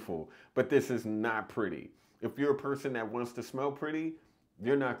beautiful, but this is not pretty. If you're a person that wants to smell pretty,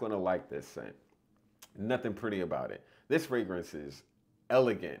 you're not going to like this scent. Nothing pretty about it. This fragrance is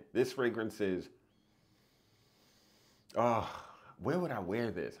elegant. This fragrance is, oh, where would I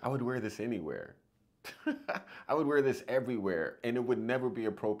wear this? I would wear this anywhere. I would wear this everywhere, and it would never be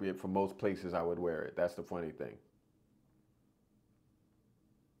appropriate for most places I would wear it. That's the funny thing.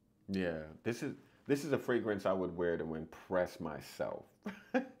 Yeah, this is a fragrance I would wear to impress myself.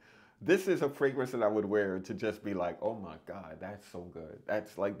 This is a fragrance that I would wear to just be like, oh my God, that's so good.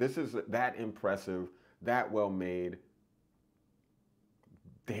 That's like, this is that impressive, that well made.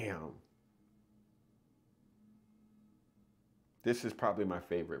 Damn. This is probably my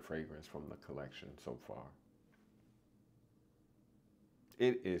favorite fragrance from the collection so far.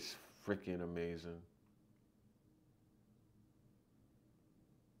 It is freaking amazing.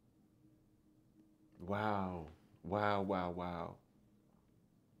 Wow. Wow, wow, wow.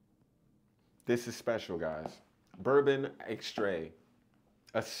 This is special, guys. Bourbon Extrait,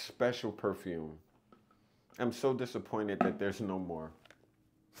 a special perfume. I'm so disappointed that there's no more.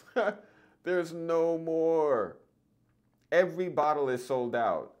 There's no more. Every bottle is sold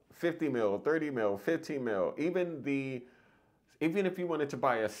out. 50 mil, 30 mil, 15 mil. Even if you wanted to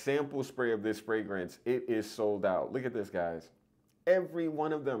buy a sample spray of this fragrance, it is sold out. Look at this, guys. Every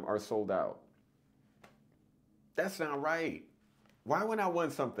one of them are sold out. That's not right. Why would I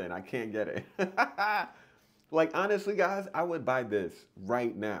want something I can't get it? Like, honestly, guys, I would buy this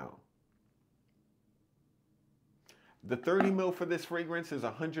right now. The 30 mil for this fragrance is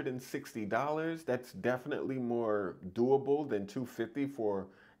 $160. That's definitely more doable than $250 for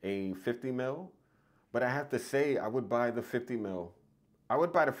a 50 mil. But I have to say, I would buy the 50 mil. I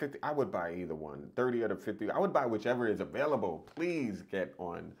would buy the 50. I would buy either one, 30 or the 50. I would buy whichever is available. Please get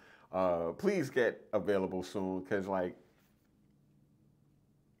on. Please get available soon, because, like,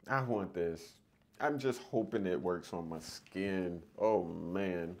 I want this. I'm just hoping it works on my skin. Oh,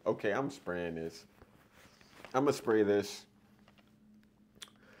 man. Okay, I'm spraying this. I'm going to spray this.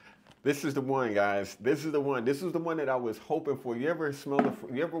 This is the one, guys. This is the one. This is the one that I was hoping for. You ever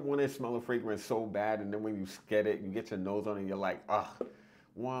want to smell a fragrance so bad, and then when you get it, you get your nose on it, and you're like, ugh,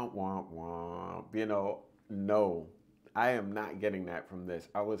 womp, womp, womp. You know, no. I am not getting that from this.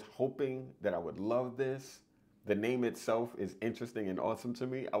 I was hoping that I would love this. The name itself is interesting and awesome to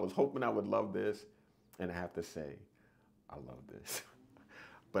me. I was hoping I would love this, and I have to say, I love this.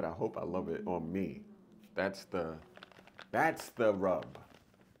 But I hope I love it on me. That's the rub.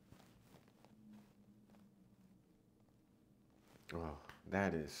 Oh,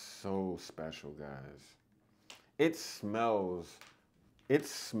 that is so special, guys. It smells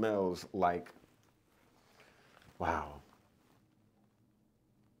like, wow.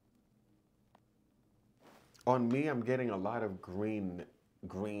 On me, I'm getting a lot of green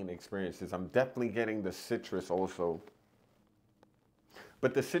experiences. I'm definitely getting the citrus also.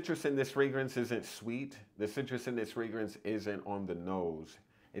 But the citrus in this fragrance isn't sweet. The citrus in this fragrance isn't on the nose.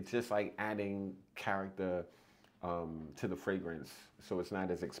 It's just like adding character to the fragrance, so it's not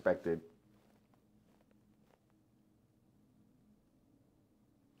as expected.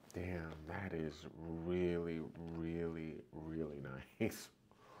 Damn, that is really, really, really nice.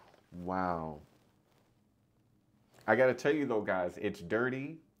 Wow. I gotta tell you though, guys, it's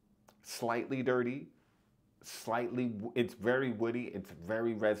dirty, slightly dirty. It's very woody, it's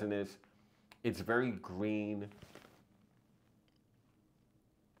very resinous, it's very green.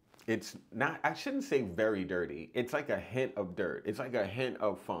 It's not, I shouldn't say very dirty. It's like a hint of dirt. It's like a hint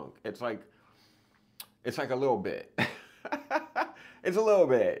of funk. It's like a little bit. It's a little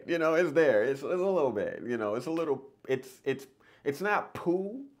bit, you know, it's there. It's a little bit, you know, it's not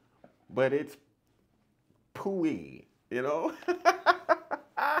poo, but it's pooey, you know?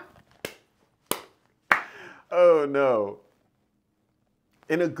 Oh no.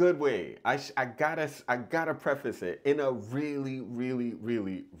 In a good way. I gotta preface it in a really, really,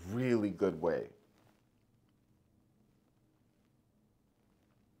 really, really good way.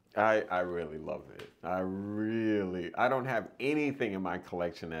 I really love it. I don't have anything in my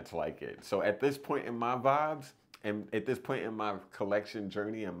collection that's like it. So at this point in my vibes, and at this point in my collection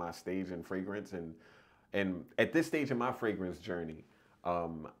journey and my stage in fragrance, and at this stage in my fragrance journey,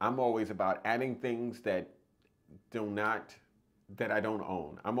 I'm always about adding things that I don't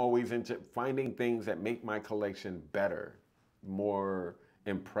own. I'm always into finding things that make my collection better, more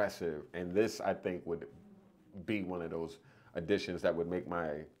impressive. And this, I think, would be one of those additions that would make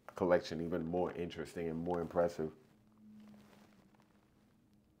my collection even more interesting and more impressive.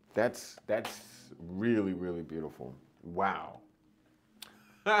 That's really, really beautiful. Wow.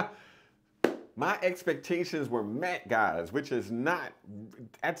 My expectations were met, guys, which is that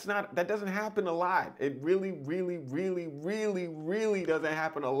doesn't happen a lot. It really, really, really, really, really doesn't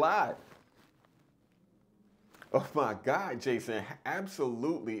happen a lot. Oh my God, Jason,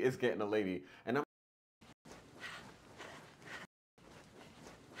 absolutely is getting a lady. And I'm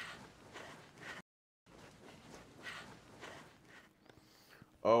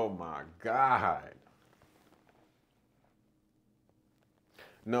oh my God.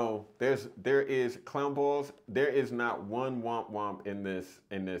 No, there is clown balls. There is not one womp womp in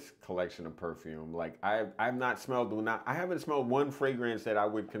this collection of perfume. Like I haven't smelled one fragrance that I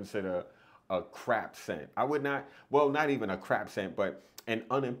would consider a crap scent. I would not, well, not even a crap scent, but an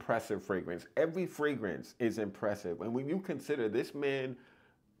unimpressive fragrance. Every fragrance is impressive. And when you consider this man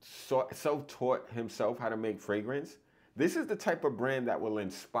self-taught himself how to make fragrance, this is the type of brand that will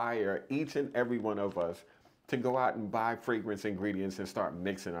inspire each and every one of us to go out and buy fragrance ingredients and start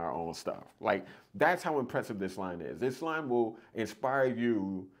mixing our own stuff. Like, that's how impressive this line is. This line will inspire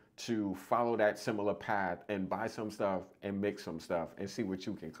you to follow that similar path and buy some stuff and mix some stuff and see what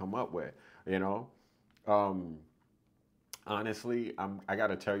you can come up with, you know? Honestly, I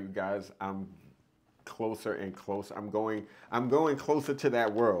gotta tell you guys, I'm closer and closer. I'm going closer to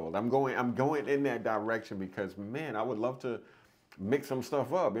that world. I'm going in that direction because, man, I would love to mix some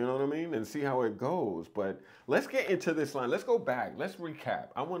stuff up, you know what I mean? And see how it goes. But let's get into this line. Let's go back. Let's recap.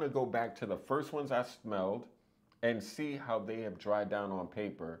 I want to go back to the first ones I smelled and see how they have dried down on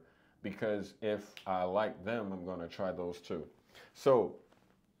paper, because if I like them, I'm going to try those too. So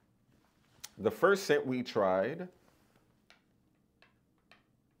the first scent we tried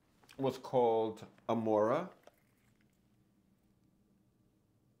was called Amora.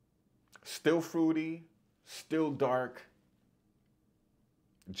 Still fruity, still dark,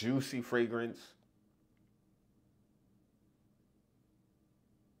 juicy fragrance.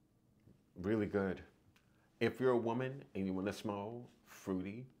 Really good. If you're a woman and you want to smell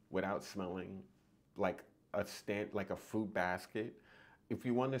fruity without smelling like a fruit basket, if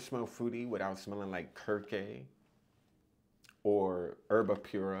you want to smell fruity without smelling like Kirke or Herba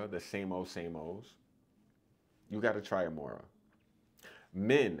Pura, the same old, you got to try Amora.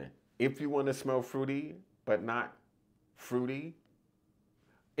 Men, if you want to smell fruity but not fruity,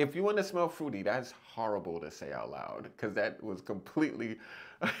 if you want to smell fruity, that's horrible to say out loud because that was completely...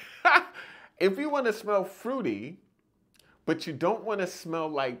 If you want to smell fruity, but you don't want to smell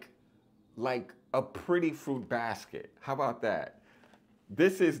like a pretty fruit basket, how about that?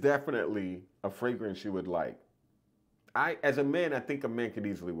 This is definitely a fragrance you would like. As a man, I think a man could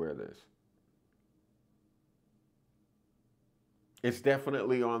easily wear this. It's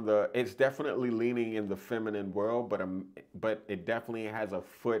definitely leaning in the feminine world, but it definitely has a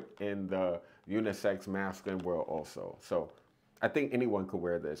foot in the unisex masculine world also. So I think anyone could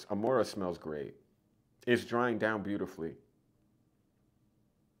wear this. Amora smells great. It's drying down beautifully.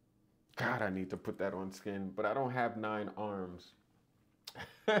 God, I need to put that on skin, but I don't have 9 arms.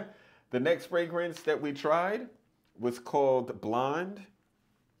 The next fragrance that we tried was called Blonde.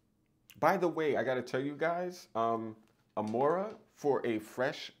 By the way, I got to tell you guys, Amora, for a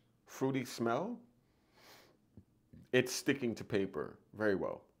fresh, fruity smell, it's sticking to paper very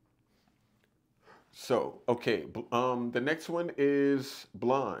well. So, okay, the next one is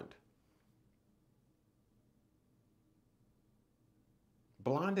Blonde.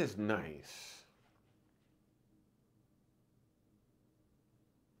 Blonde is nice.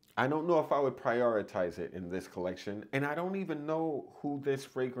 I don't know if I would prioritize it in this collection, and I don't even know who this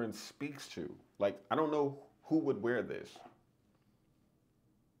fragrance speaks to. Like, I don't know who would wear this.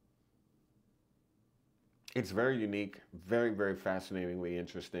 It's very unique, very, very fascinatingly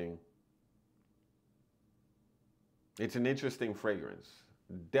interesting. It's an interesting fragrance.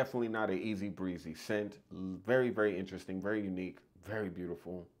 Definitely not an easy breezy scent. Very, very interesting, very unique, very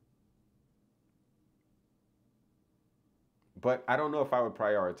beautiful. But I don't know if I would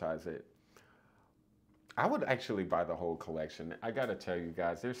prioritize it. I would actually buy the whole collection. I gotta tell you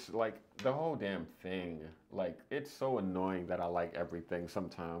guys, there's like the whole damn thing. Like, it's so annoying that I like everything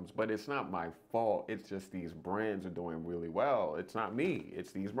sometimes, but it's not my fault. It's just these brands are doing really well. It's not me.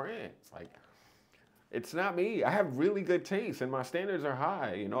 It's these brands. Like, it's not me. I have really good taste and my standards are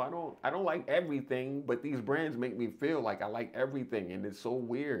high. You know, I don't like everything, but these brands make me feel like I like everything, and it's so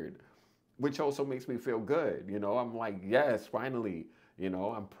weird, which also makes me feel good. You know, I'm like, yes, finally, you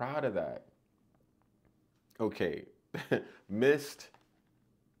know, I'm proud of that. Okay, Mist.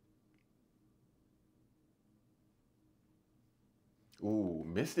 Ooh,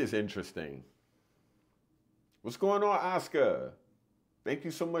 Mist is interesting. What's going on, Oscar? Thank you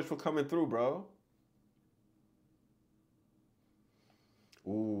so much for coming through, bro.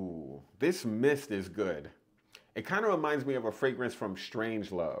 Ooh, this Mist is good. It kind of reminds me of a fragrance from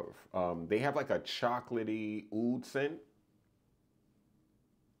Strangelove. They have like a chocolatey oud scent.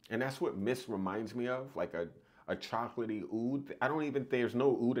 And that's what Mist reminds me of, like a chocolatey oud. I don't even, there's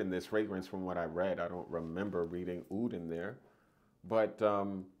no oud in this fragrance from what I read. I don't remember reading oud in there. But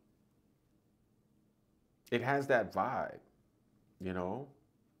it has that vibe, you know?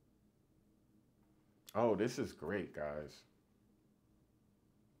 Oh, this is great, guys.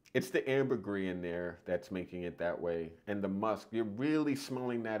 It's the ambergris in there that's making it that way. And the musk, you're really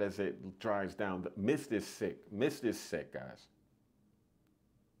smelling that as it dries down. The mist is sick. Mist is sick, guys.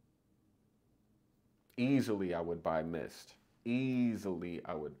 Easily, I would buy Mist. Easily,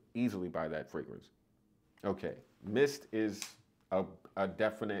 I would easily buy that fragrance. Okay, Mist is a, a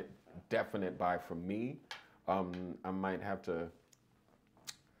definite buy from me. I might have to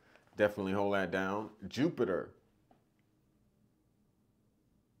definitely hold that down. Jupiter.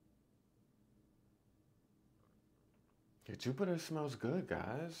 Yeah, Jupiter smells good,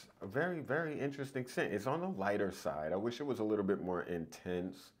 guys. A very interesting scent. It's on the lighter side. I wish it was a little bit more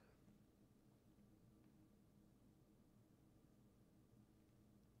intense.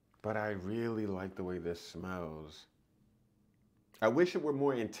 But I really like the way this smells. I wish it were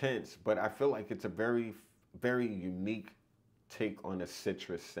more intense, but I feel like it's a very unique take on a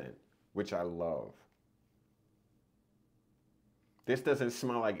citrus scent, which I love. This doesn't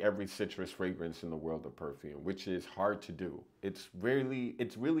smell like every citrus fragrance in the world of perfume, which is hard to do. It's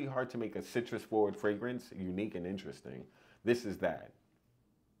really hard to make a citrus forward fragrance unique and interesting. This is that.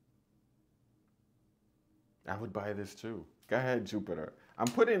 I would buy this too. Go ahead, Jupiter. I'm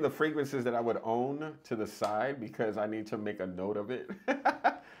putting the fragrances that I would own to the side because I need to make a note of it.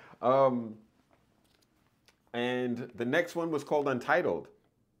 um, and the next one was called Untitled.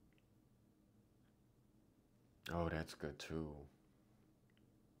 Oh, that's good too.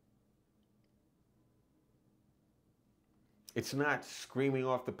 It's not screaming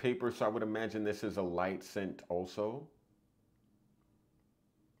off the paper, so I would imagine this is a light scent also.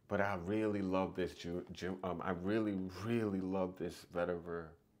 But I really love this. I really love this vetiver.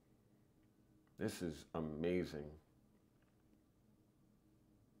 This is amazing.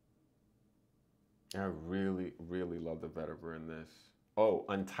 I really love the vetiver in this. Oh,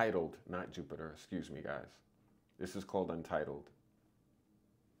 Untitled, not Jupiter. Excuse me, guys. This is called Untitled.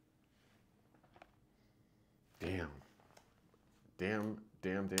 Damn. Damn.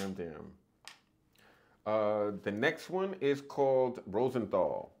 The next one is called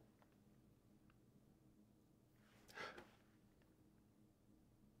Rosenthal.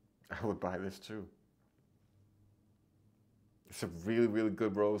 I would buy this too. It's a really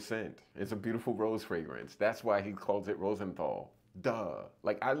good rose scent. It's a beautiful rose fragrance. That's why he calls it Rosenthal. Duh.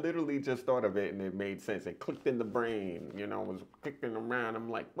 Like, I literally just thought of it and it made sense. It clicked in the brain, was clicking around. I'm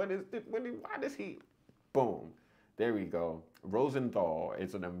like, what is this? Why does he? Boom. There we go. Rosenthal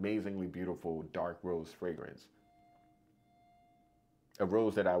is an amazingly beautiful dark rose fragrance. A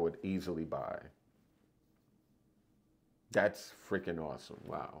rose that I would easily buy. That's freaking awesome.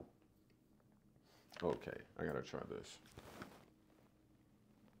 Wow. Okay, I gotta try this.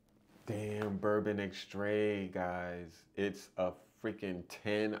 Damn, Bourbon Extrait, guys. It's a freaking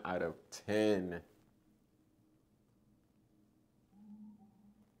 10 out of 10.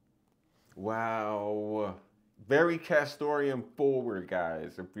 Wow. Very Castorian forward,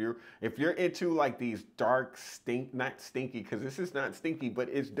 guys. If you're into like these dark not stinky, because this is not stinky, but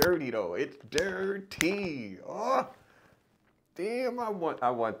it's dirty though. It's dirty. Oh, damn, I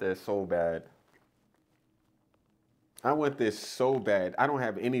want this so bad. I want this so bad. I don't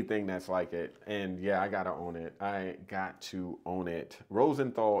have anything that's like it. And yeah, I gotta own it. I got to own it.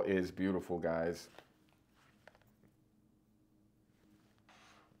 Rosenthal is beautiful, guys.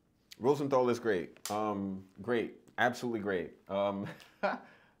 Rosenthal is great. Great. Absolutely great. The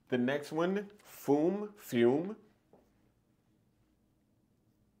next one, Fume.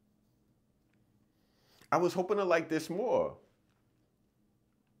 I was hoping to like this more.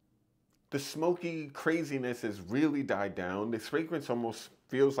 The smoky craziness has really died down. This fragrance almost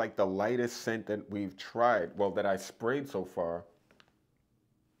feels like the lightest scent that we've tried. Well, that I sprayed so far.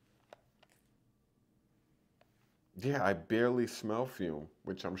 Yeah, I barely smell fume,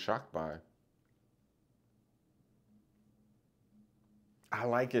 which I'm shocked by. I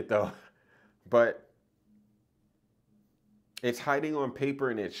like it though, but it's hiding on paper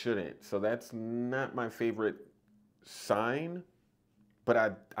and it shouldn't. So that's not my favorite sign,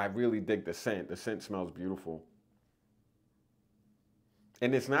 but I really dig the scent. The scent smells beautiful.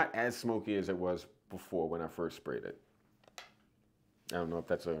 And it's not as smoky as it was before when I first sprayed it. I don't know if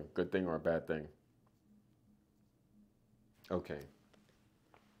that's a good thing or a bad thing. Okay.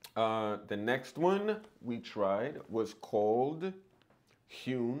 The next one we tried was called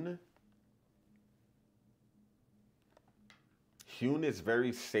Hune. Hune is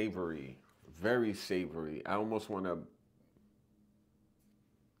very savory. Very savory. I almost want to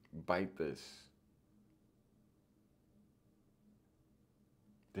bite this.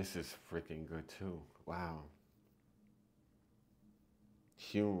 This is freaking good too. Wow.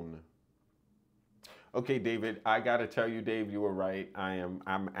 Hune. Okay, David, I gotta tell you, Dave, you were right.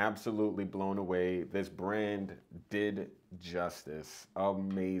 I'm absolutely blown away. This brand did justice.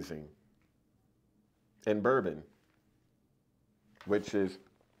 Amazing. And bourbon, which is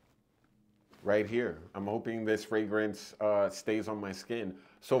right here. I'm hoping this fragrance stays on my skin.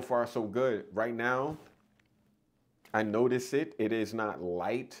 So far, so good. Right now, I notice it. It is not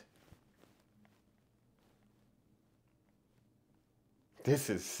light.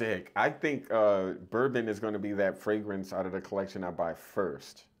 This is sick. I think bourbon is going to be that fragrance out of the collection I buy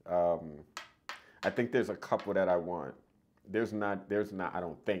first. I think there's a couple that I want. I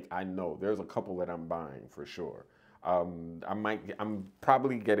don't think, I know. There's a couple that I'm buying for sure. I'm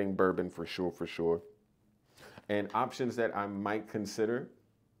probably getting bourbon for sure, for sure. And options that I might consider,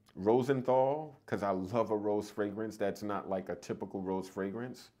 Rosenthal, because I love a rose fragrance that's not like a typical rose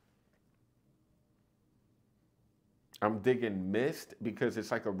fragrance. I'm digging Mist because it's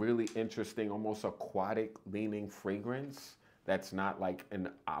like a really interesting, almost aquatic leaning fragrance. That's not like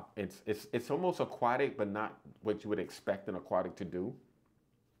it's almost aquatic, but not what you would expect an aquatic to do.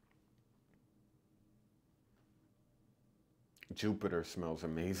 Jupiter smells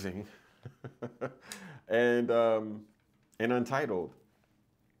amazing, and Untitled,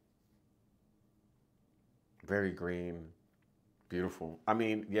 very green, beautiful. I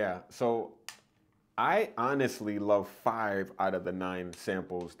mean, yeah. So I honestly love 5 out of the 9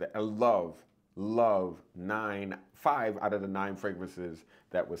 samples that I love 5 out of the 9 fragrances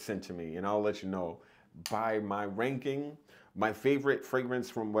that was sent to me. And I'll let you know by my ranking, my favorite fragrance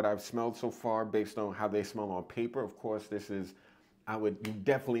from what I've smelled so far based on how they smell on paper. Of course, you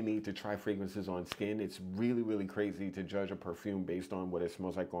definitely need to try fragrances on skin. It's really, really crazy to judge a perfume based on what it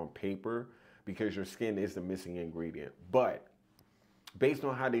smells like on paper because your skin is the missing ingredient. But based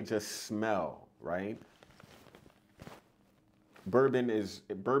on how they just smell, right? Bourbon is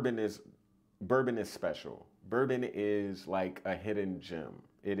special. Bourbon is like a hidden gem.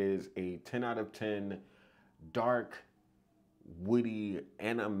 It is a 10 out of 10 dark, woody,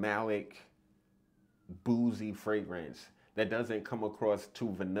 animalic, boozy fragrance that doesn't come across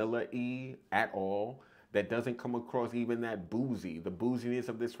too vanilla-y at all. That doesn't come across even that boozy. The booziness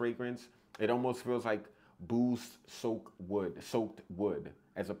of this fragrance, it almost feels like booze soaked wood,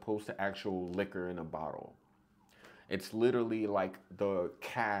 as opposed to actual liquor in a bottle. It's literally like the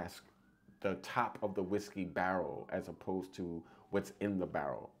cask, the top of the whiskey barrel, as opposed to what's in the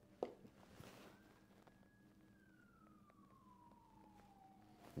barrel.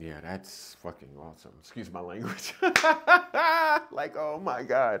 Yeah, that's fucking awesome. Excuse my language. Like, oh my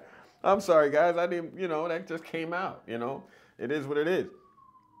God. I'm sorry, guys. I didn't, that just came out, It is what it is.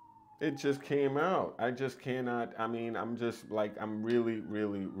 It just came out. I just cannot, I'm just like, I'm really,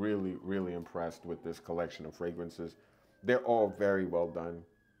 really, really, really impressed with this collection of fragrances. They're all very well done.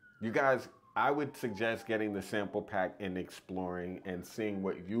 You guys, I would suggest getting the sample pack and exploring and seeing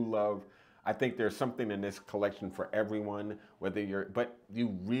what you love. I think there's something in this collection for everyone, but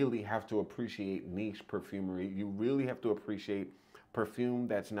you really have to appreciate niche perfumery. You really have to appreciate perfume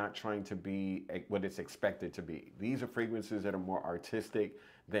that's not trying to be what it's expected to be. These are fragrances that are more artistic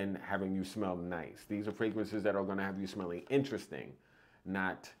than having you smell nice. These are fragrances that are going to have you smelling interesting,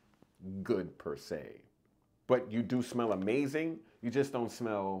 not good per se. But you do smell amazing. You just don't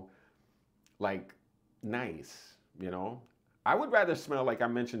smell like nice, I would rather smell, like I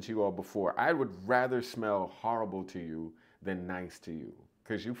mentioned to you all before, I would rather smell horrible to you than nice to you,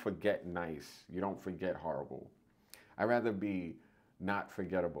 because you forget nice. You don't forget horrible. I'd rather be not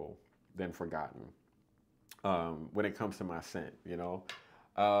forgettable than forgotten when it comes to my scent,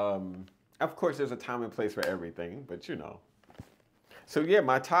 Of course, there's a time and place for everything, but So yeah,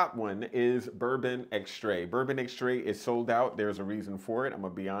 my top one is Bourbon Extrait. Bourbon Extrait is sold out. There's a reason for it. I'm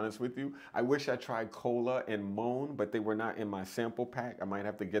going to be honest with you. I wish I tried Cola and Moan, but they were not in my sample pack. I might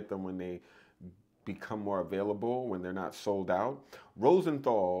have to get them when they become more available, when they're not sold out.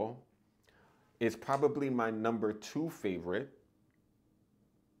 Rosenthal is probably my number 2 favorite.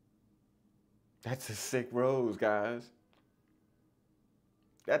 That's a sick rose, guys.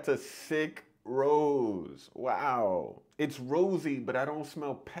 That's a sick rose. Wow. It's rosy, but I don't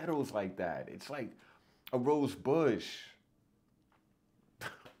smell petals like that. It's like a rose bush.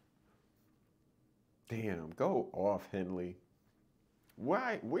 Damn, go off, Hendley.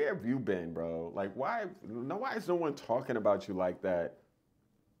 Why? Where have you been, bro? Like, why? No, why is no one talking about you like that?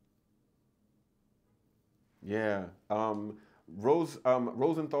 Yeah.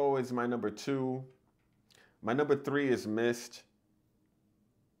 Rosenthal is my number 2. My number 3 is Mist.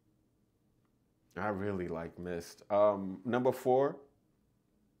 I really like Mist. Number 4,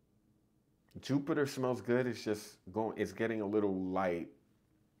 Jupiter smells good. It's getting a little light.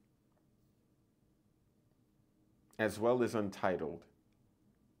 As well as Untitled.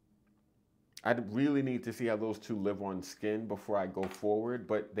 I really need to see how those 2 live on skin before I go forward,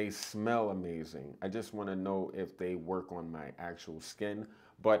 but they smell amazing. I just want to know if they work on my actual skin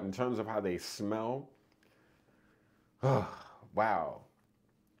But in terms of how they smell, wow.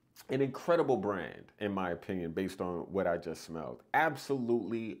 An incredible brand, in my opinion, based on what I just smelled.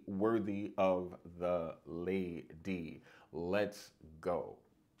 Absolutely worthy of the lady. Let's go.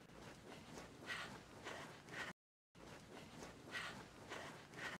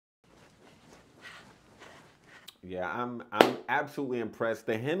 Yeah, I'm absolutely impressed.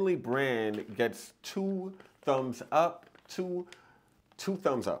 The Henley brand gets two thumbs up, two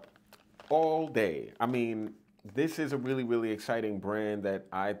thumbs up all day. I mean, this is a really, really exciting brand that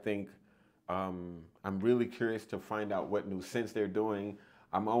I think I'm really curious to find out what new scents they're doing.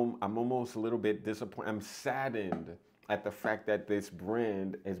 I'm almost a little bit disappointed. I'm saddened at the fact that this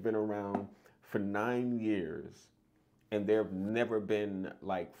brand has been around for 9 years and they've never been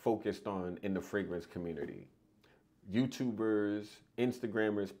like focused on in the fragrance community. YouTubers,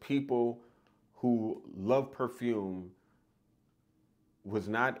 Instagrammers, people who love perfume was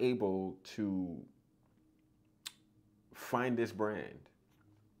not able to find this brand.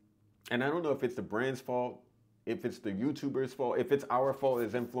 And I don't know if it's the brand's fault, if it's the YouTuber's fault, if it's our fault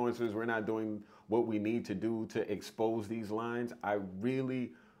as influencers, we're not doing what we need to do to expose these lines. I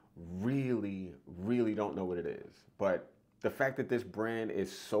really, really, really don't know what it is. But the fact that this brand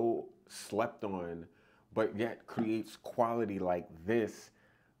is so slept on, but yet creates quality like this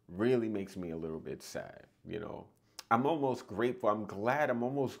really makes me a little bit sad, you know. I'm almost grateful. I'm glad.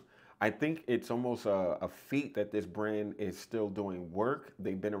 I think it's almost a feat that this brand is still doing work.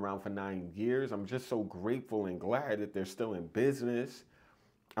 They've been around for 9 years. I'm just so grateful and glad that they're still in business.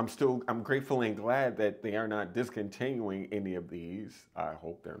 I'm grateful and glad that they are not discontinuing any of these. I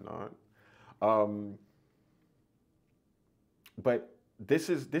hope they're not. Um, but this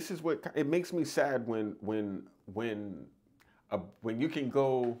is what it makes me sad when you can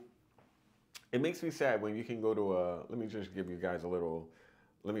go. It makes me sad when you can go to a. Let me just give you guys a little.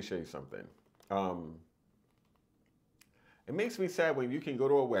 Let me show you something. Um, it makes me sad when you can go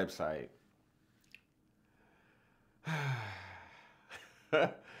to a website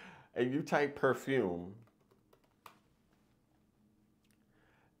and you type perfume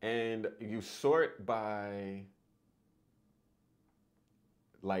and you sort by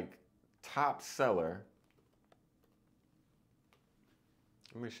like top seller.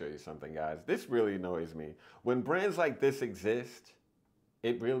 Let me show you something, guys. This really annoys me. When brands like this exist,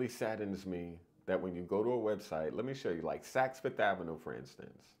 it really saddens me that when you go to a website, let me show you, like Saks Fifth Avenue, for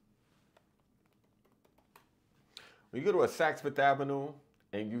instance. When you go to a Saks Fifth Avenue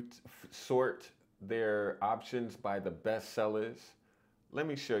and you sort their options by the best sellers, let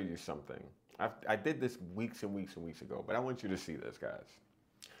me show you something. I did this weeks and weeks and weeks ago, but I want you to see this, guys.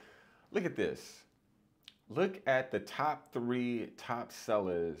 Look at this. Look at the top 3 top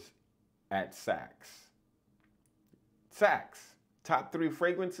sellers at Saks. Saks, top 3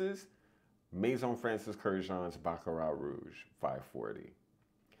 fragrances, Maison Francis Kurkdjian's Baccarat Rouge 540.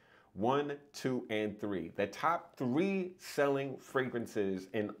 1, 2, and 3. The top 3 selling fragrances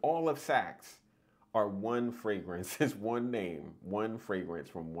in all of Saks are one fragrance, is one name, one fragrance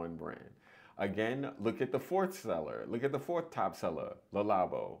from one brand. Again, look at the 4th seller. Look at the 4th top seller, Le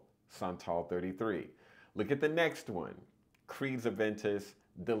Labo, Santal 33. Look at the next one, Creed's Aventus,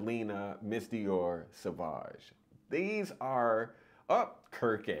 Delina, Miss Dior, Sauvage. These are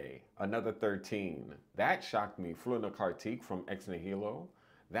Kirke, another 13. That shocked me. Fleur Cartique from Ex Nihilo.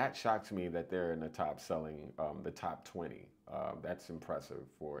 That shocks me that they're in the top selling, the top 20. That's impressive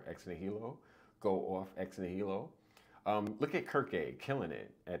for Ex Nihilo. Go off Ex Nihilo. Look at Kirke, killing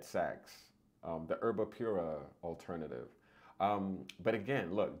it at Saks. The Herba Pura alternative. But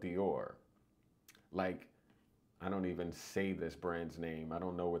again, look, Dior. Like, I don't even say this brand's name. I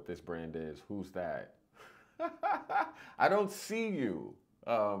don't know what this brand is. Who's that? I don't see you.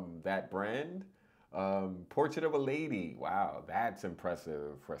 That brand. Portrait of a Lady. Wow, that's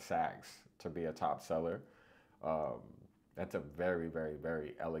impressive for Saks to be a top seller. That's a very, very,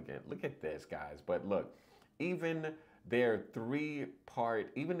 very elegant. Look at this, guys. But look, even their three-piece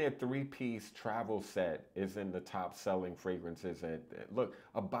travel set is in the top selling fragrances. And look,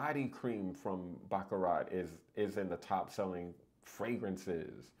 a body cream from Baccarat is in the top selling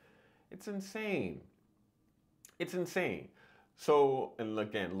fragrances. It's insane. It's insane. So, and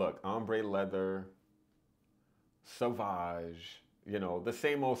again, look, ombre leather, Sauvage, you know, the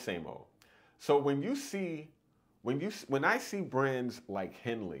same old, same old. So when I see brands like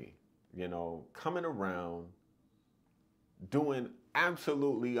Hendley, you know, coming around, doing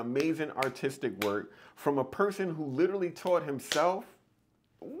absolutely amazing artistic work from a person who literally taught himself,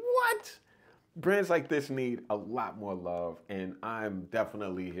 what? Brands like this need a lot more love, and I'm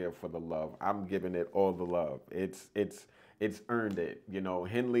definitely here for the love. I'm giving it all the love. It's It's earned it. You know,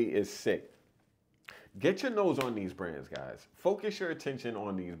 Hendley is sick. Get your nose on these brands, guys. Focus your attention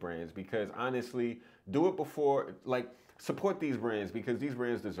on these brands because honestly, do it before, like, support these brands because these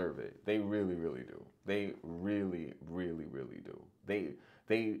brands deserve it. They really, really do. They really, really, really do.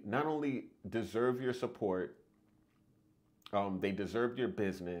 They not only deserve your support, they deserve your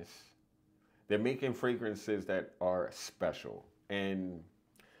business. They're making fragrances that are special, and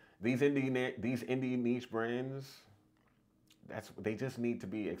these indie niche brands, they just need to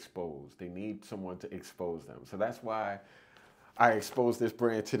be exposed. They need someone to expose them. So that's why I exposed this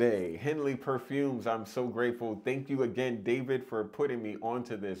brand today. Hendley Perfumes. I'm so grateful. Thank you again, David, for putting me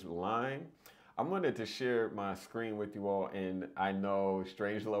onto this line. I wanted to share my screen with you all, and I know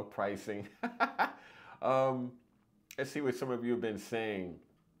Strange Love pricing. Let's see what some of you have been saying.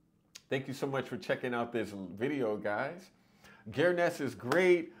 Thank you so much for checking out this video, guys. Guernes is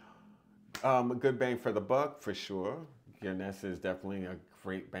great. A good bang for the buck, for sure. Guernes is definitely a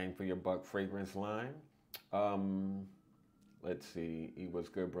great bang for your buck fragrance line. Let's see. He was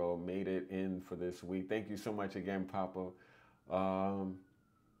good, bro. Made it in for this week. Thank you so much again, Papa.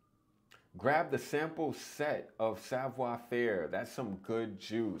 Grab the sample set of Savoir Faire. That's some good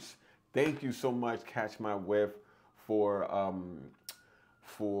juice. Thank you so much, Catch My Whiff, for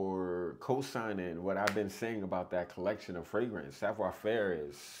co-signing what I've been saying about that collection of fragrance. Savoir Faire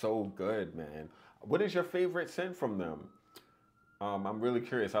is so good, man. What is your favorite scent from them? I'm really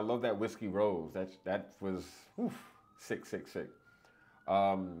curious. I love that Whiskey Rose. That was sick, sick, sick.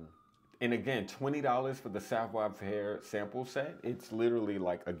 And again, $20 for the Savoir Faire sample set. It's literally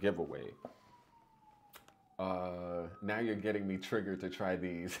like a giveaway. Now you're getting me triggered to try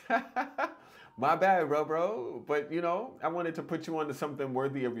these. My bad, bro. But, you know, I wanted to put you onto something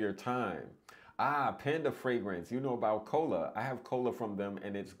worthy of your time. Panda Fragrance. You know about Cola. I have Cola from them,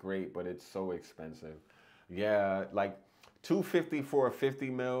 and it's great, but it's so expensive. Yeah, like $250 for a 50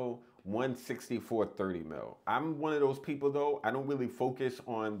 mil, $160 for a 30 mil. I'm one of those people, though. I don't really focus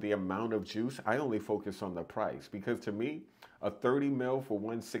on the amount of juice. I only focus on the price. Because to me, a 30 mil for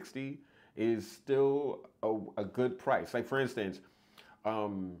 $160 is still a good price. Like, for instance,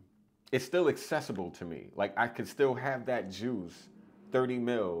 it's still accessible to me. Like, I could still have that juice, 30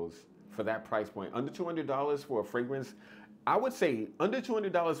 mils, for that price point. Under $200 for a fragrance, I would say under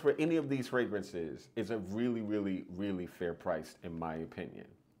 $200 for any of these fragrances is a really, really, really fair price, in my opinion.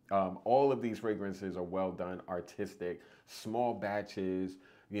 All of these fragrances are well done, artistic, small batches,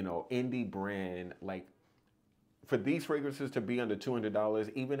 you know, indie brand. Like, for these fragrances to be under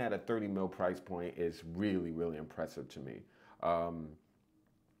 $200, even at a 30 mil price point, is really, really impressive to me.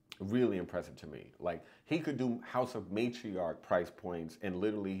 Really impressive to me. Like, he could do House of Matriarch price points, and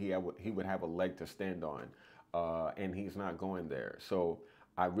literally he would have a leg to stand on, and he's not going there. So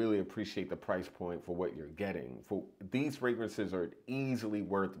I really appreciate the price point for what you're getting. For these fragrances are easily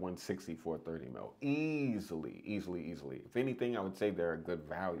worth $160 for a 30 mil. Easily, easily, easily. If anything, I would say they're a good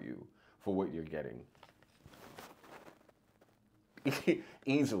value for what you're getting.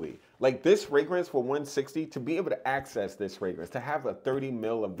 Easily. Like, this fragrance for $160, to be able to access this fragrance, to have a 30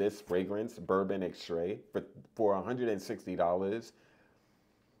 mil of this fragrance, Bourbon Extrait, for $160,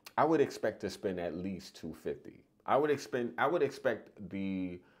 I would expect to spend at least $250. I would expect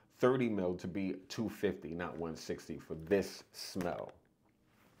the 30 mil to be $250, not $160 for this smell.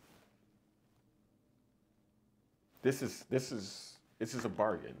 This is a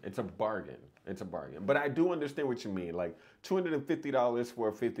bargain. It's a bargain. It's a bargain. But I do understand what you mean. Like, $250 for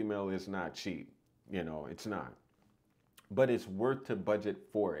a 50 mil is not cheap. You know, it's not. But it's worth to budget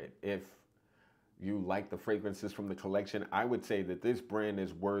for it. If you like the fragrances from the collection, I would say that this brand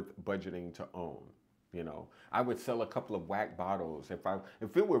is worth budgeting to own. You know, I would sell a couple of whack bottles. If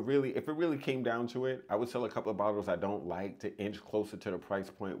it really came down to it, I would sell a couple of bottles I don't like to inch closer to the price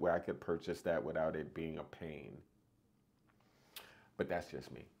point where I could purchase that without it being a pain. But that's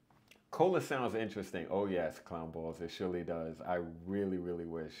just me. Cola sounds interesting. Oh yes, Clown Balls, it surely does. I really, really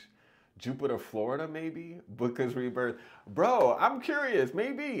wish. Jupiter, Florida, maybe? Booker's Rebirth. Bro, I'm curious.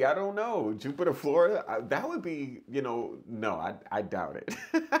 Maybe. I don't know. Jupiter, Florida? That would be, you know, no, I doubt it.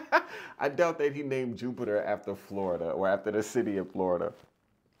 I doubt that he named Jupiter after Florida or after the city of Florida.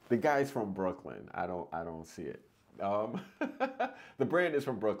 The guy's from Brooklyn. I don't see it. The brand is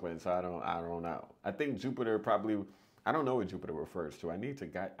from Brooklyn, so I don't know. I think Jupiter probably, I don't know what Jupiter refers to. I need to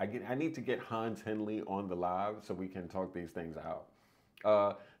get Hans Hendley on the live so we can talk these things out.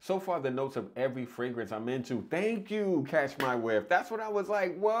 So far, the notes of every fragrance I'm into. Thank you, Catch My Whiff. That's what I was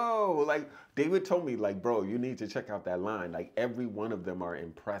like, whoa. Like, David told me, like, bro, you need to check out that line. Like, every one of them are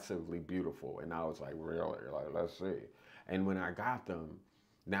impressively beautiful. And I was like, really? Like, let's see. And when I got them,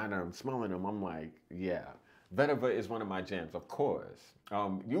 now that I'm smelling them, I'm like, yeah, Vetiver is one of my jams, of course.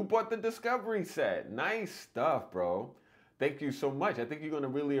 You bought the Discovery set. Nice stuff, bro. Thank you so much. I think you're going to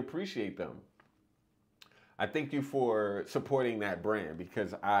really appreciate them. I thank you for supporting that brand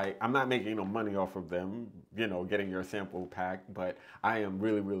because I'm not making no money off of them, you know, getting your sample pack, but I am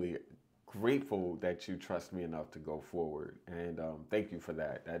really, really grateful that you trust me enough to go forward. And thank you for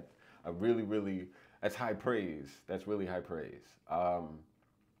that. I really, really, that's high praise. That's really high praise.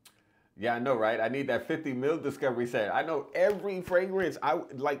 Yeah, I know, right? I need that 50 mil Discovery set. I know every fragrance.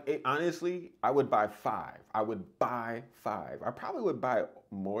 Honestly, I would buy 5. I would buy 5. I probably would buy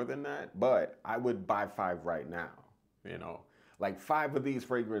more than that, but I would buy 5 right now. You know, like 5 of these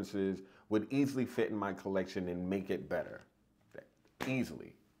fragrances would easily fit in my collection and make it better.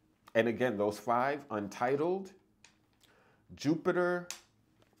 Easily. And again, those 5, Untitled, Jupiter.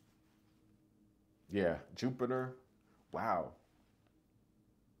 Yeah, Jupiter. Wow.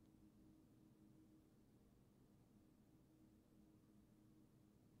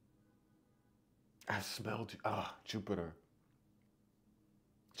 I smelled, Jupiter.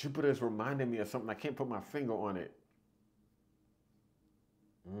 Jupiter is reminding me of something. I can't put my finger on it.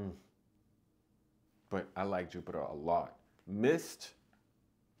 But I like Jupiter a lot. Mist.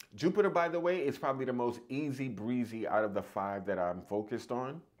 Jupiter, by the way, is probably the most easy breezy out of the 5 that I'm focused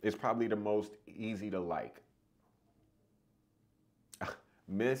on. It's probably the most easy to like.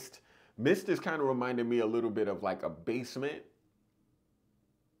 Mist. Mist is kind of reminding me a little bit of like a basement.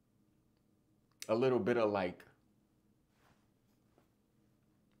 A little bit of like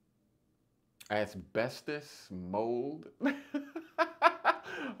asbestos mold.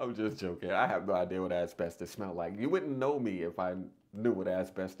 I'm just joking. I have no idea what asbestos smelled like. You wouldn't know me if I knew what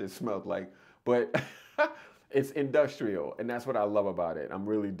asbestos smelled like, but it's industrial, and that's what I love about it. I'm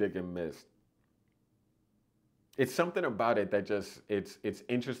really digging Mist. It's something about it that just, it's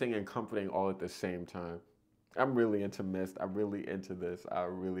interesting and comforting all at the same time. I'm really into Mist. I'm really into this. I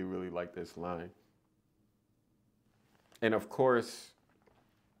really, really like this line. And of course,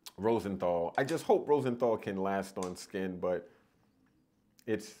 Rosenthal. I just hope Rosenthal can last on skin, but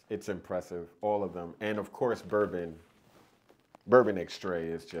it's impressive, all of them. And of course, Bourbon. Bourbon Extrait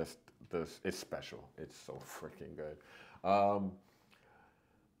is just this. It's special. It's so freaking good.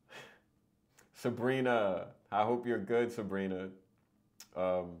 Sabrina, I hope you're good, Sabrina.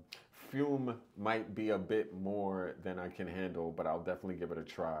 Fume might be a bit more than I can handle, but I'll definitely give it a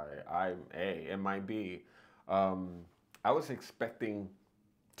try. It might be. I was expecting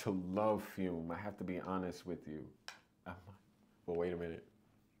to love Fume. I have to be honest with you. Well, wait a minute.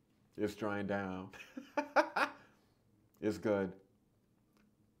 It's drying down. It's good.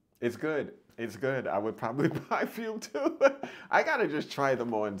 It's good. It's good. I would probably buy Fume too. I gotta just try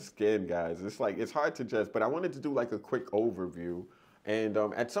them on skin, guys. It's like, it's hard to just, but I wanted to do like a quick overview. And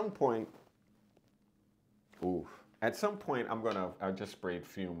at some point, I just sprayed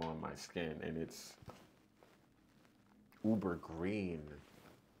Fume on my skin and it's uber green.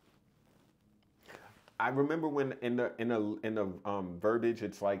 I remember when in the verbiage,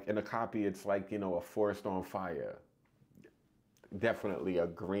 it's like, in a copy, it's like, you know, a forest on fire. Definitely a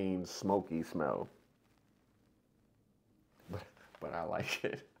green, smoky smell. But I like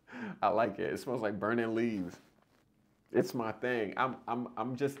it. I like it. It smells like burning leaves. It's my thing.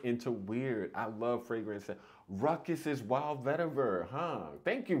 I'm just into weird. I love fragrance. Ruckus is Wild Vetiver, huh?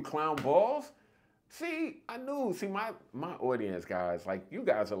 Thank you, Clown Balls. See, I knew. See, my audience, guys, like, you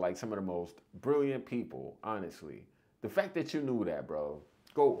guys are like some of the most brilliant people, honestly. The fact that you knew that, bro,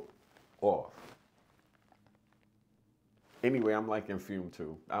 go off. Anyway, I'm liking Fume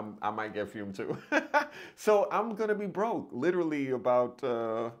too. I might get Fume too. So I'm gonna be broke. Literally about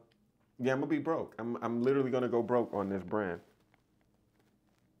yeah, I'm gonna be broke. I'm literally gonna go broke on this brand.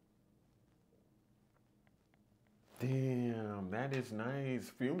 Damn, that is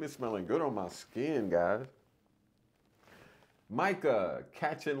nice. Fume is smelling good on my skin, guys. Micah,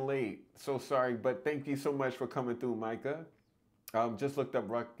 catching late. So sorry, but thank you so much for coming through, Micah. Just looked up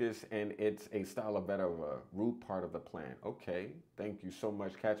Ruckus, and it's a style of vetiver, root part of the plant. Okay, thank you so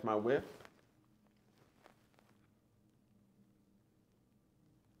much. Catch my whiff.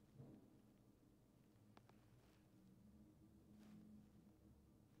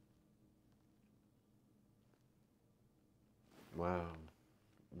 Wow,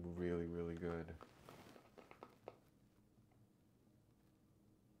 really, really good.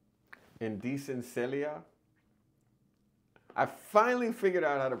 Indecent Celia. I finally figured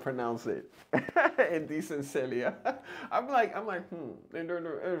out how to pronounce it. Indecent Celia. I'm like, I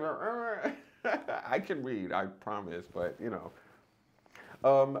can read, I promise, but you know.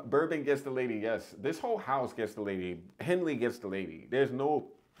 Bourbon gets the lady, yes. This whole house gets the lady. Hendley gets the lady. There's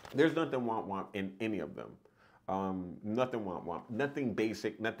nothing want in any of them. Nothing womp, nothing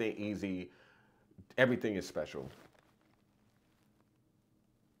basic, nothing easy. Everything is special.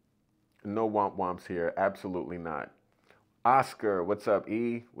 No womps here. Absolutely not. Oscar, what's up,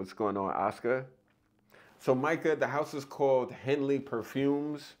 E? What's going on, Oscar? So, Micah, the house is called Hendley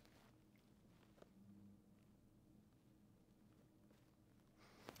Perfumes.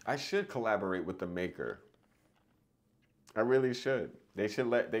 I should collaborate with the maker. I really should. They should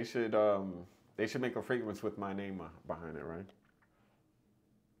make a fragrance with my name behind it, right?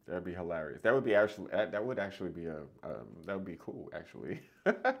 That'd be hilarious. That would be actually that would actually be that would be cool actually.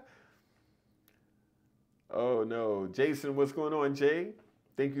 Oh no, Jason, what's going on, Jay?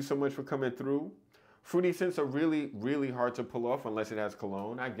 Thank you so much for coming through. Fruity scents are really hard to pull off unless it has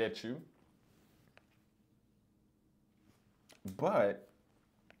cologne. I get you. But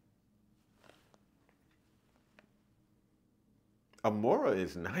Amora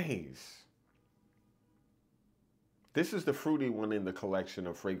is nice. This is the fruity one in the collection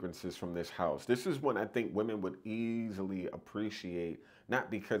of fragrances from this house. This is one I think women would easily appreciate,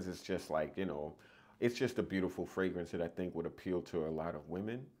 not because it's just like, it's just a beautiful fragrance that I think would appeal to a lot of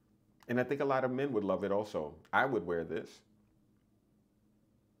women. And I think a lot of men would love it also. I would wear this.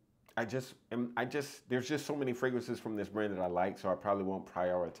 There's just so many fragrances from this brand that I like, so I probably won't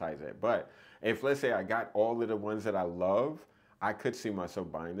prioritize it. But if, let's say, I got all of the ones that I love, I could see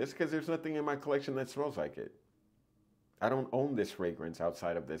myself buying this because there's nothing in my collection that smells like it. I don't own this fragrance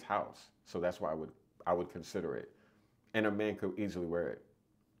outside of this house, so that's why I would consider it. And a man could easily wear it.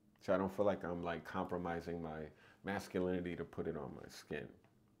 So I don't feel like I'm like compromising my masculinity to put it on my skin.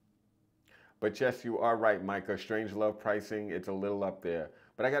 But yes, you are right, Micah. Strange Love pricing, it's a little up there.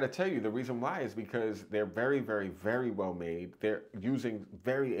 But I got to tell you, the reason why is because they're very well made. They're using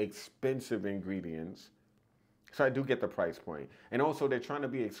very expensive ingredients. So I do get the price point. And also they're trying to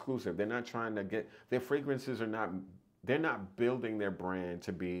be exclusive. They're not trying to get, their fragrances are not, they're not building their brand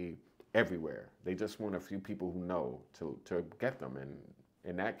to be everywhere. They just want a few people who know to get them. And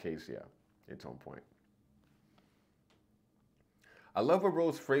in that case, yeah, it's on point. I love a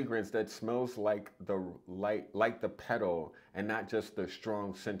rose fragrance that smells like the petal and not just the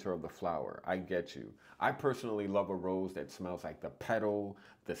strong center of the flower. I get you. I personally love a rose that smells like the petal,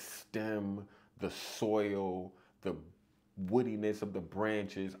 the stem, the soil, the woodiness of the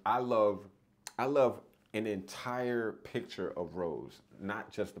branches. I love an entire picture of rose,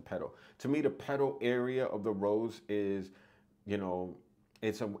 not just the petal. To me, the petal area of the rose is,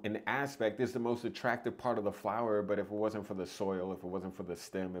 it's an aspect, it's the most attractive part of the flower, but if it wasn't for the soil, if it wasn't for the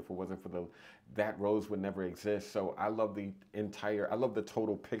stem, if it wasn't for that rose would never exist. So I love the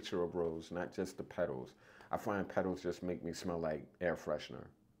total picture of rose, not just the petals. I find petals just make me smell like air freshener.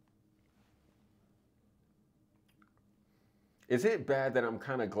 Is it bad that I'm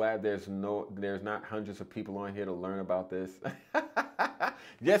kind of glad there's not hundreds of people on here to learn about this?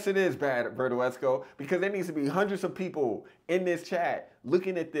 Yes, it is bad, Berto Esco, because there needs to be hundreds of people in this chat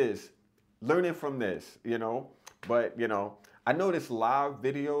looking at this, learning from this, But, I notice live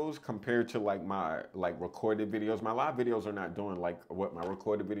videos compared to my recorded videos. My live videos are not doing like what my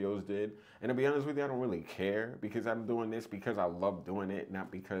recorded videos did. And to be honest with you, I don't really care because I'm doing this because I love doing it,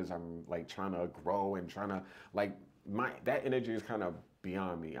 not because I'm like trying to grow and trying to like, that energy is kind of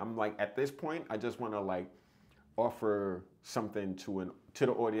beyond me. I'm like, at this point, I just want to like offer something to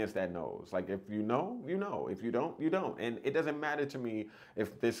the audience that knows. Like, if you know, you know. If you don't, you don't. And it doesn't matter to me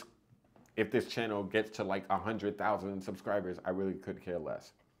if this channel gets to like 100,000 subscribers. I really could care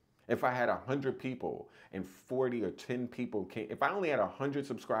less. If I had 100 people and 40 or 10 people came, if I only had 100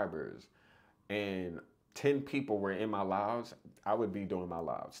 subscribers and 10 people were in my lives, I would be doing my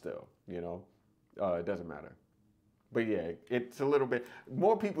lives still. It doesn't matter. But yeah, it's a little bit,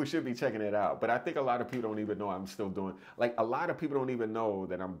 more people should be checking it out. But I think a lot of people don't even know I'm still doing, like a lot of people don't even know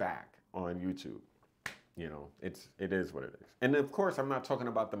that I'm back on YouTube. It is what it is. And of course, I'm not talking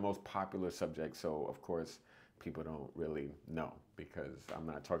about the most popular subject. So of course, people don't really know because I'm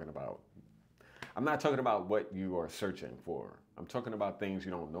not talking about what you are searching for. I'm talking about things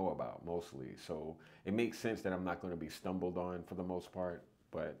you don't know about mostly. So it makes sense that I'm not going to be stumbled on for the most part.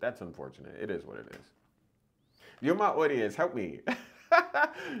 But that's unfortunate. It is what it is. You're my audience. Help me.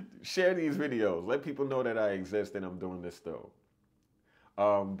 Share these videos. Let people know that I exist and I'm doing this still.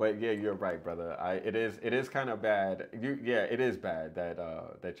 But yeah, you're right, brother. It is kind of bad. It is bad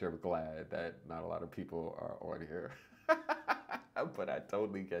that you're glad that not a lot of people are on here. But I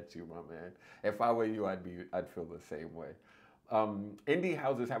totally get you, my man. If I were you, I'd feel the same way. Indie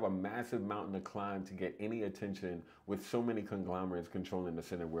houses have a massive mountain to climb to get any attention with so many conglomerates controlling the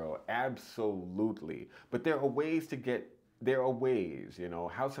cine world. Absolutely. But there are ways.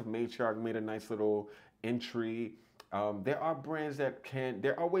 House of Matriarch made a nice little entry. There are brands that can.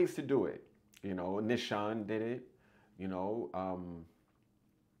 There are ways to do it. You know, Nishan did it. You know,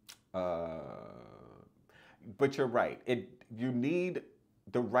 but you're right. You need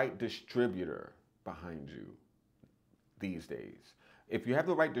the right distributor behind you these days. If you have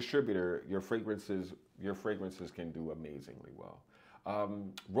the right distributor, your fragrances can do amazingly well.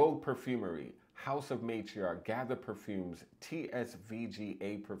 Rogue Perfumery, House of Matriarch, Gather Perfumes,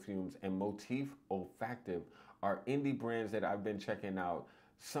 TSVGA Perfumes, and Motif Olfactive are indie brands that I've been checking out,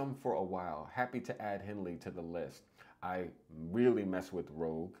 some for a while. Happy to add Hendley to the list. I really mess with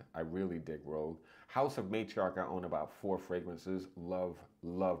Rogue. I really dig Rogue. House of Matriarch, I own about 4 fragrances. Love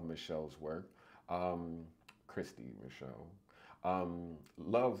Michelle's work. Christy Michelle.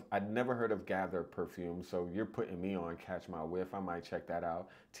 Love, I'd never heard of Gather Perfume, so you're putting me on Catch My Whiff. I might check that out.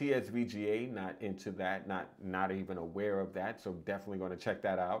 TSVGA, not into that, not even aware of that, so definitely going to check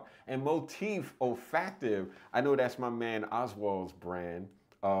that out. And Motif Olfactive, I know that's my man Oswald's brand.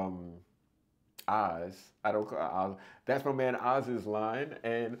 Oz. I don't call Oz. That's my man Oz's line,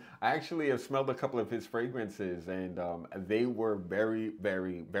 and I actually have smelled a couple of his fragrances, and they were very,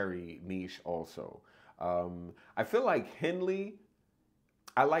 very, very niche also. I feel like Hendley,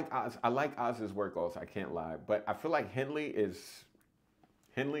 I like Oz. I like Oz's work also. I can't lie, but I feel like Hendley is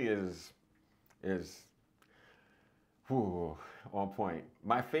whew, on point.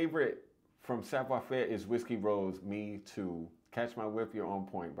 My favorite from Savoir Faire is Whiskey Rose. Me too. Catch My Whiff. You're on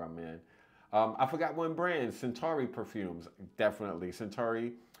point, bro, man. I forgot one brand, Centauri Perfumes. Definitely.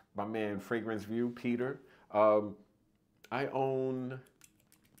 Centauri, my man, Fragrance View, Peter. I own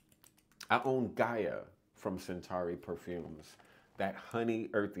Gaia from Centauri Perfumes. That honey,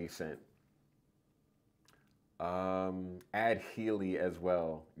 earthy scent. Add Healy as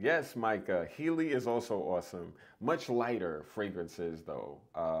well. Yes, Micah. Healy is also awesome. Much lighter fragrances though.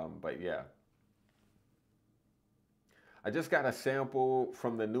 But yeah. I just got a sample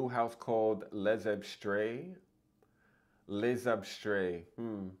from the new house called Les Abstraits. Les Abstraits.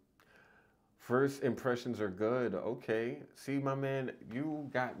 First impressions are good. Okay. See, my man, you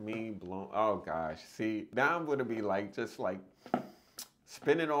got me blown. Oh, gosh. See, now I'm going to be like, just like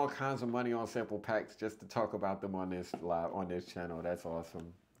spending all kinds of money on sample packs just to talk about them on this live, on this channel. That's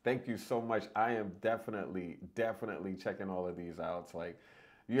awesome. Thank you so much. I am definitely checking all of these out. It's like,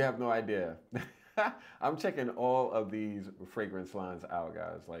 you have no idea. I'm checking all of these fragrance lines out,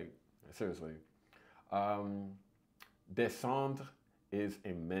 guys. Like, seriously. Descendre is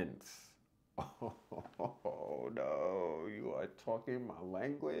immense. Oh, no. You are talking my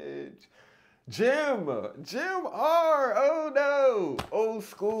language. Jim R. Oh, no. Old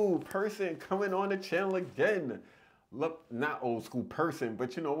school person coming on the channel again. Look, not old school person,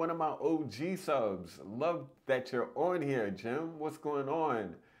 but you know, one of my OG subs. Love that you're on here, Jim. What's going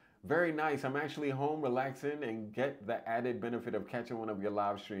on? Very nice. I'm actually home relaxing and get the added benefit of catching one of your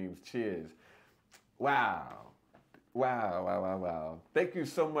live streams. Cheers. Wow. Wow. Thank you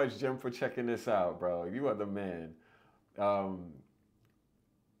so much, Jim, for checking this out, bro. You are the man.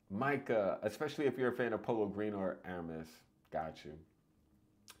 Micah, especially if you're a fan of Polo Green or Aramis. Got you.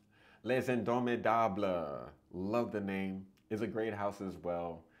 Les Indomptables. Love the name. Is a great house as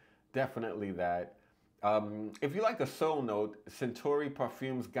well. Definitely that. If you like a soul note, Centauri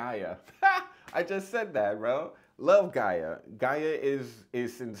Perfumes Gaia. I just said that, bro. Love Gaia. Gaia is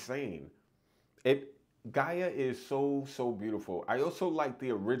insane. Gaia is so beautiful. I also like the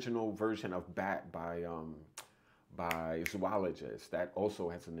original version of Bat by Zoologist. That also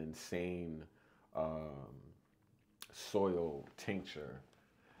has an insane soil tincture.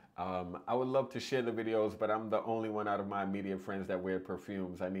 I would love to share the videos, but I'm the only one out of my immediate friends that wear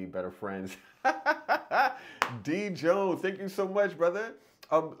perfumes. I need better friends. D. Jones, thank you so much, brother.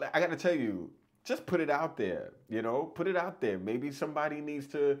 I got to tell you, just put it out there, you know, put it out there. Maybe somebody needs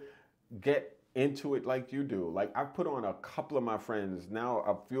to get into it like you do. Like, I've put on a couple of my friends. Now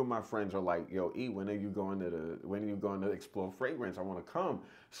a few of my friends are like, yo, E, when are you going to explore fragrance? I want to come.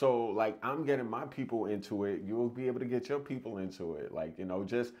 So like, I'm getting my people into it. You'll be able to get your people into it. Like, you know,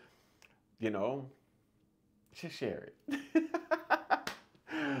 just share it.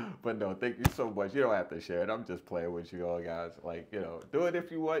 But no, thank you so much. You don't have to share it. I'm just playing with you all, guys. Like, you know, do it if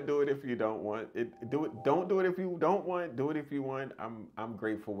you want, do it if you don't want. Don't do it if you don't want, do it if you want. I'm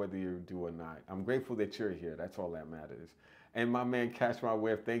grateful whether you do or not. I'm grateful that you're here. That's all that matters. And my man Catch My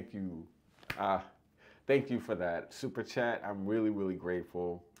Whiff, thank you. Thank you for that. Super chat, I'm really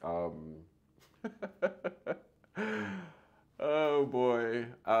grateful. Oh boy,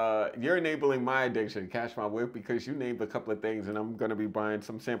 you're enabling my addiction, Catch My Whiff, because you named a couple of things and I'm gonna be buying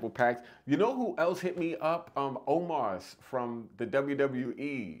some sample packs. You know who else hit me up? Omar's from the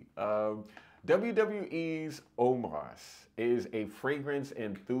WWE. WWE's Omos is a fragrance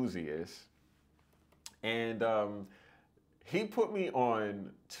enthusiast, and he put me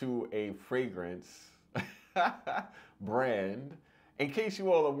on to a fragrance brand. In case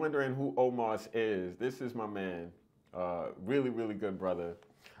you all are wondering who Omos is, this is my man. Really, really good brother.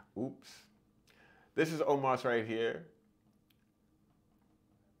 Oops. This is Omos right here.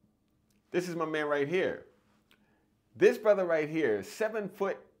 This is my man right here. This brother right here, 7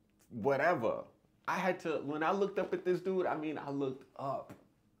 foot whatever. I had to, when I looked up at this dude, I mean, I looked up,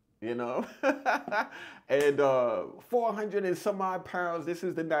 you know? And 400 and some odd pounds. This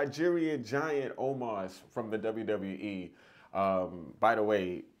is the Nigerian giant Omos from the WWE. By the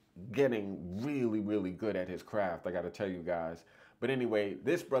way, getting really, really good at his craft, I got to tell you guys. But anyway,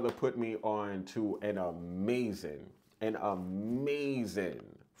 this brother put me on to an amazing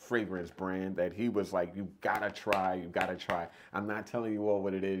fragrance brand that he was like, you gotta try. I'm not telling you all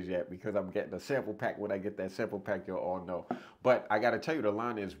what it is yet because I'm getting a sample pack. When I get that sample pack, you'll all know. But I gotta tell you, the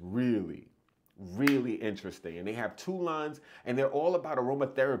line is really, really interesting. And they have 2 lines, and they're all about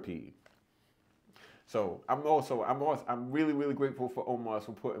aromatherapy. So I'm really, really grateful for Omos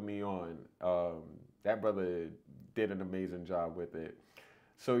for putting me on. That brother did an amazing job with it.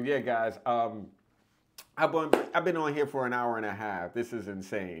 So yeah, guys, I've been on here for an hour and a half. This is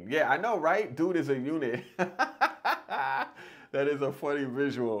insane. Yeah, I know, right? Dude is a unit. That is a funny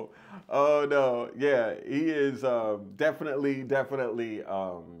visual. Oh no, yeah, he is definitely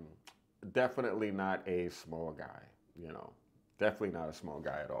not a small guy. You know, definitely not a small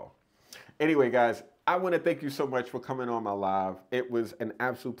guy at all. Anyway, guys, I want to thank you so much for coming on my live. It was an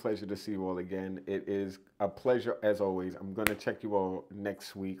absolute pleasure to see you all again. It is a pleasure as always. I'm going to check you all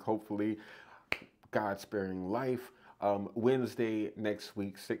next week, hopefully. God sparing life. Wednesday next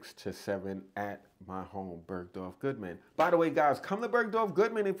week, 6 to 7 at my home, Bergdorf Goodman. By the way, guys, come to Bergdorf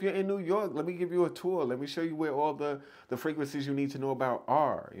Goodman if you're in New York. Let me give you a tour. Let me show you where all the fragrances you need to know about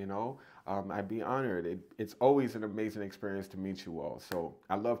are, you know. I'd be honored. It's always an amazing experience to meet you all. So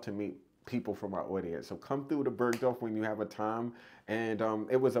I love to meet people from our audience. So come through to Bergdorf when you have a time. And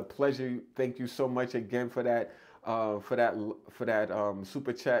it was a pleasure. Thank you so much again for that.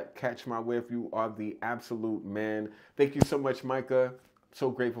 Super chat. Catch my whiff. You are the absolute man. Thank you so much, Micah. So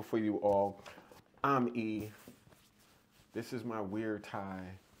grateful for you all. I'm E. This is my weird tie.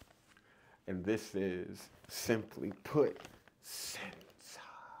 And this is Simply Put Senza.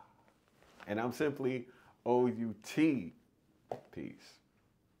 And I'm simply O-U-T. Peace.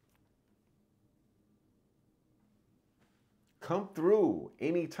 Come through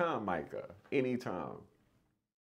anytime, Micah. Anytime.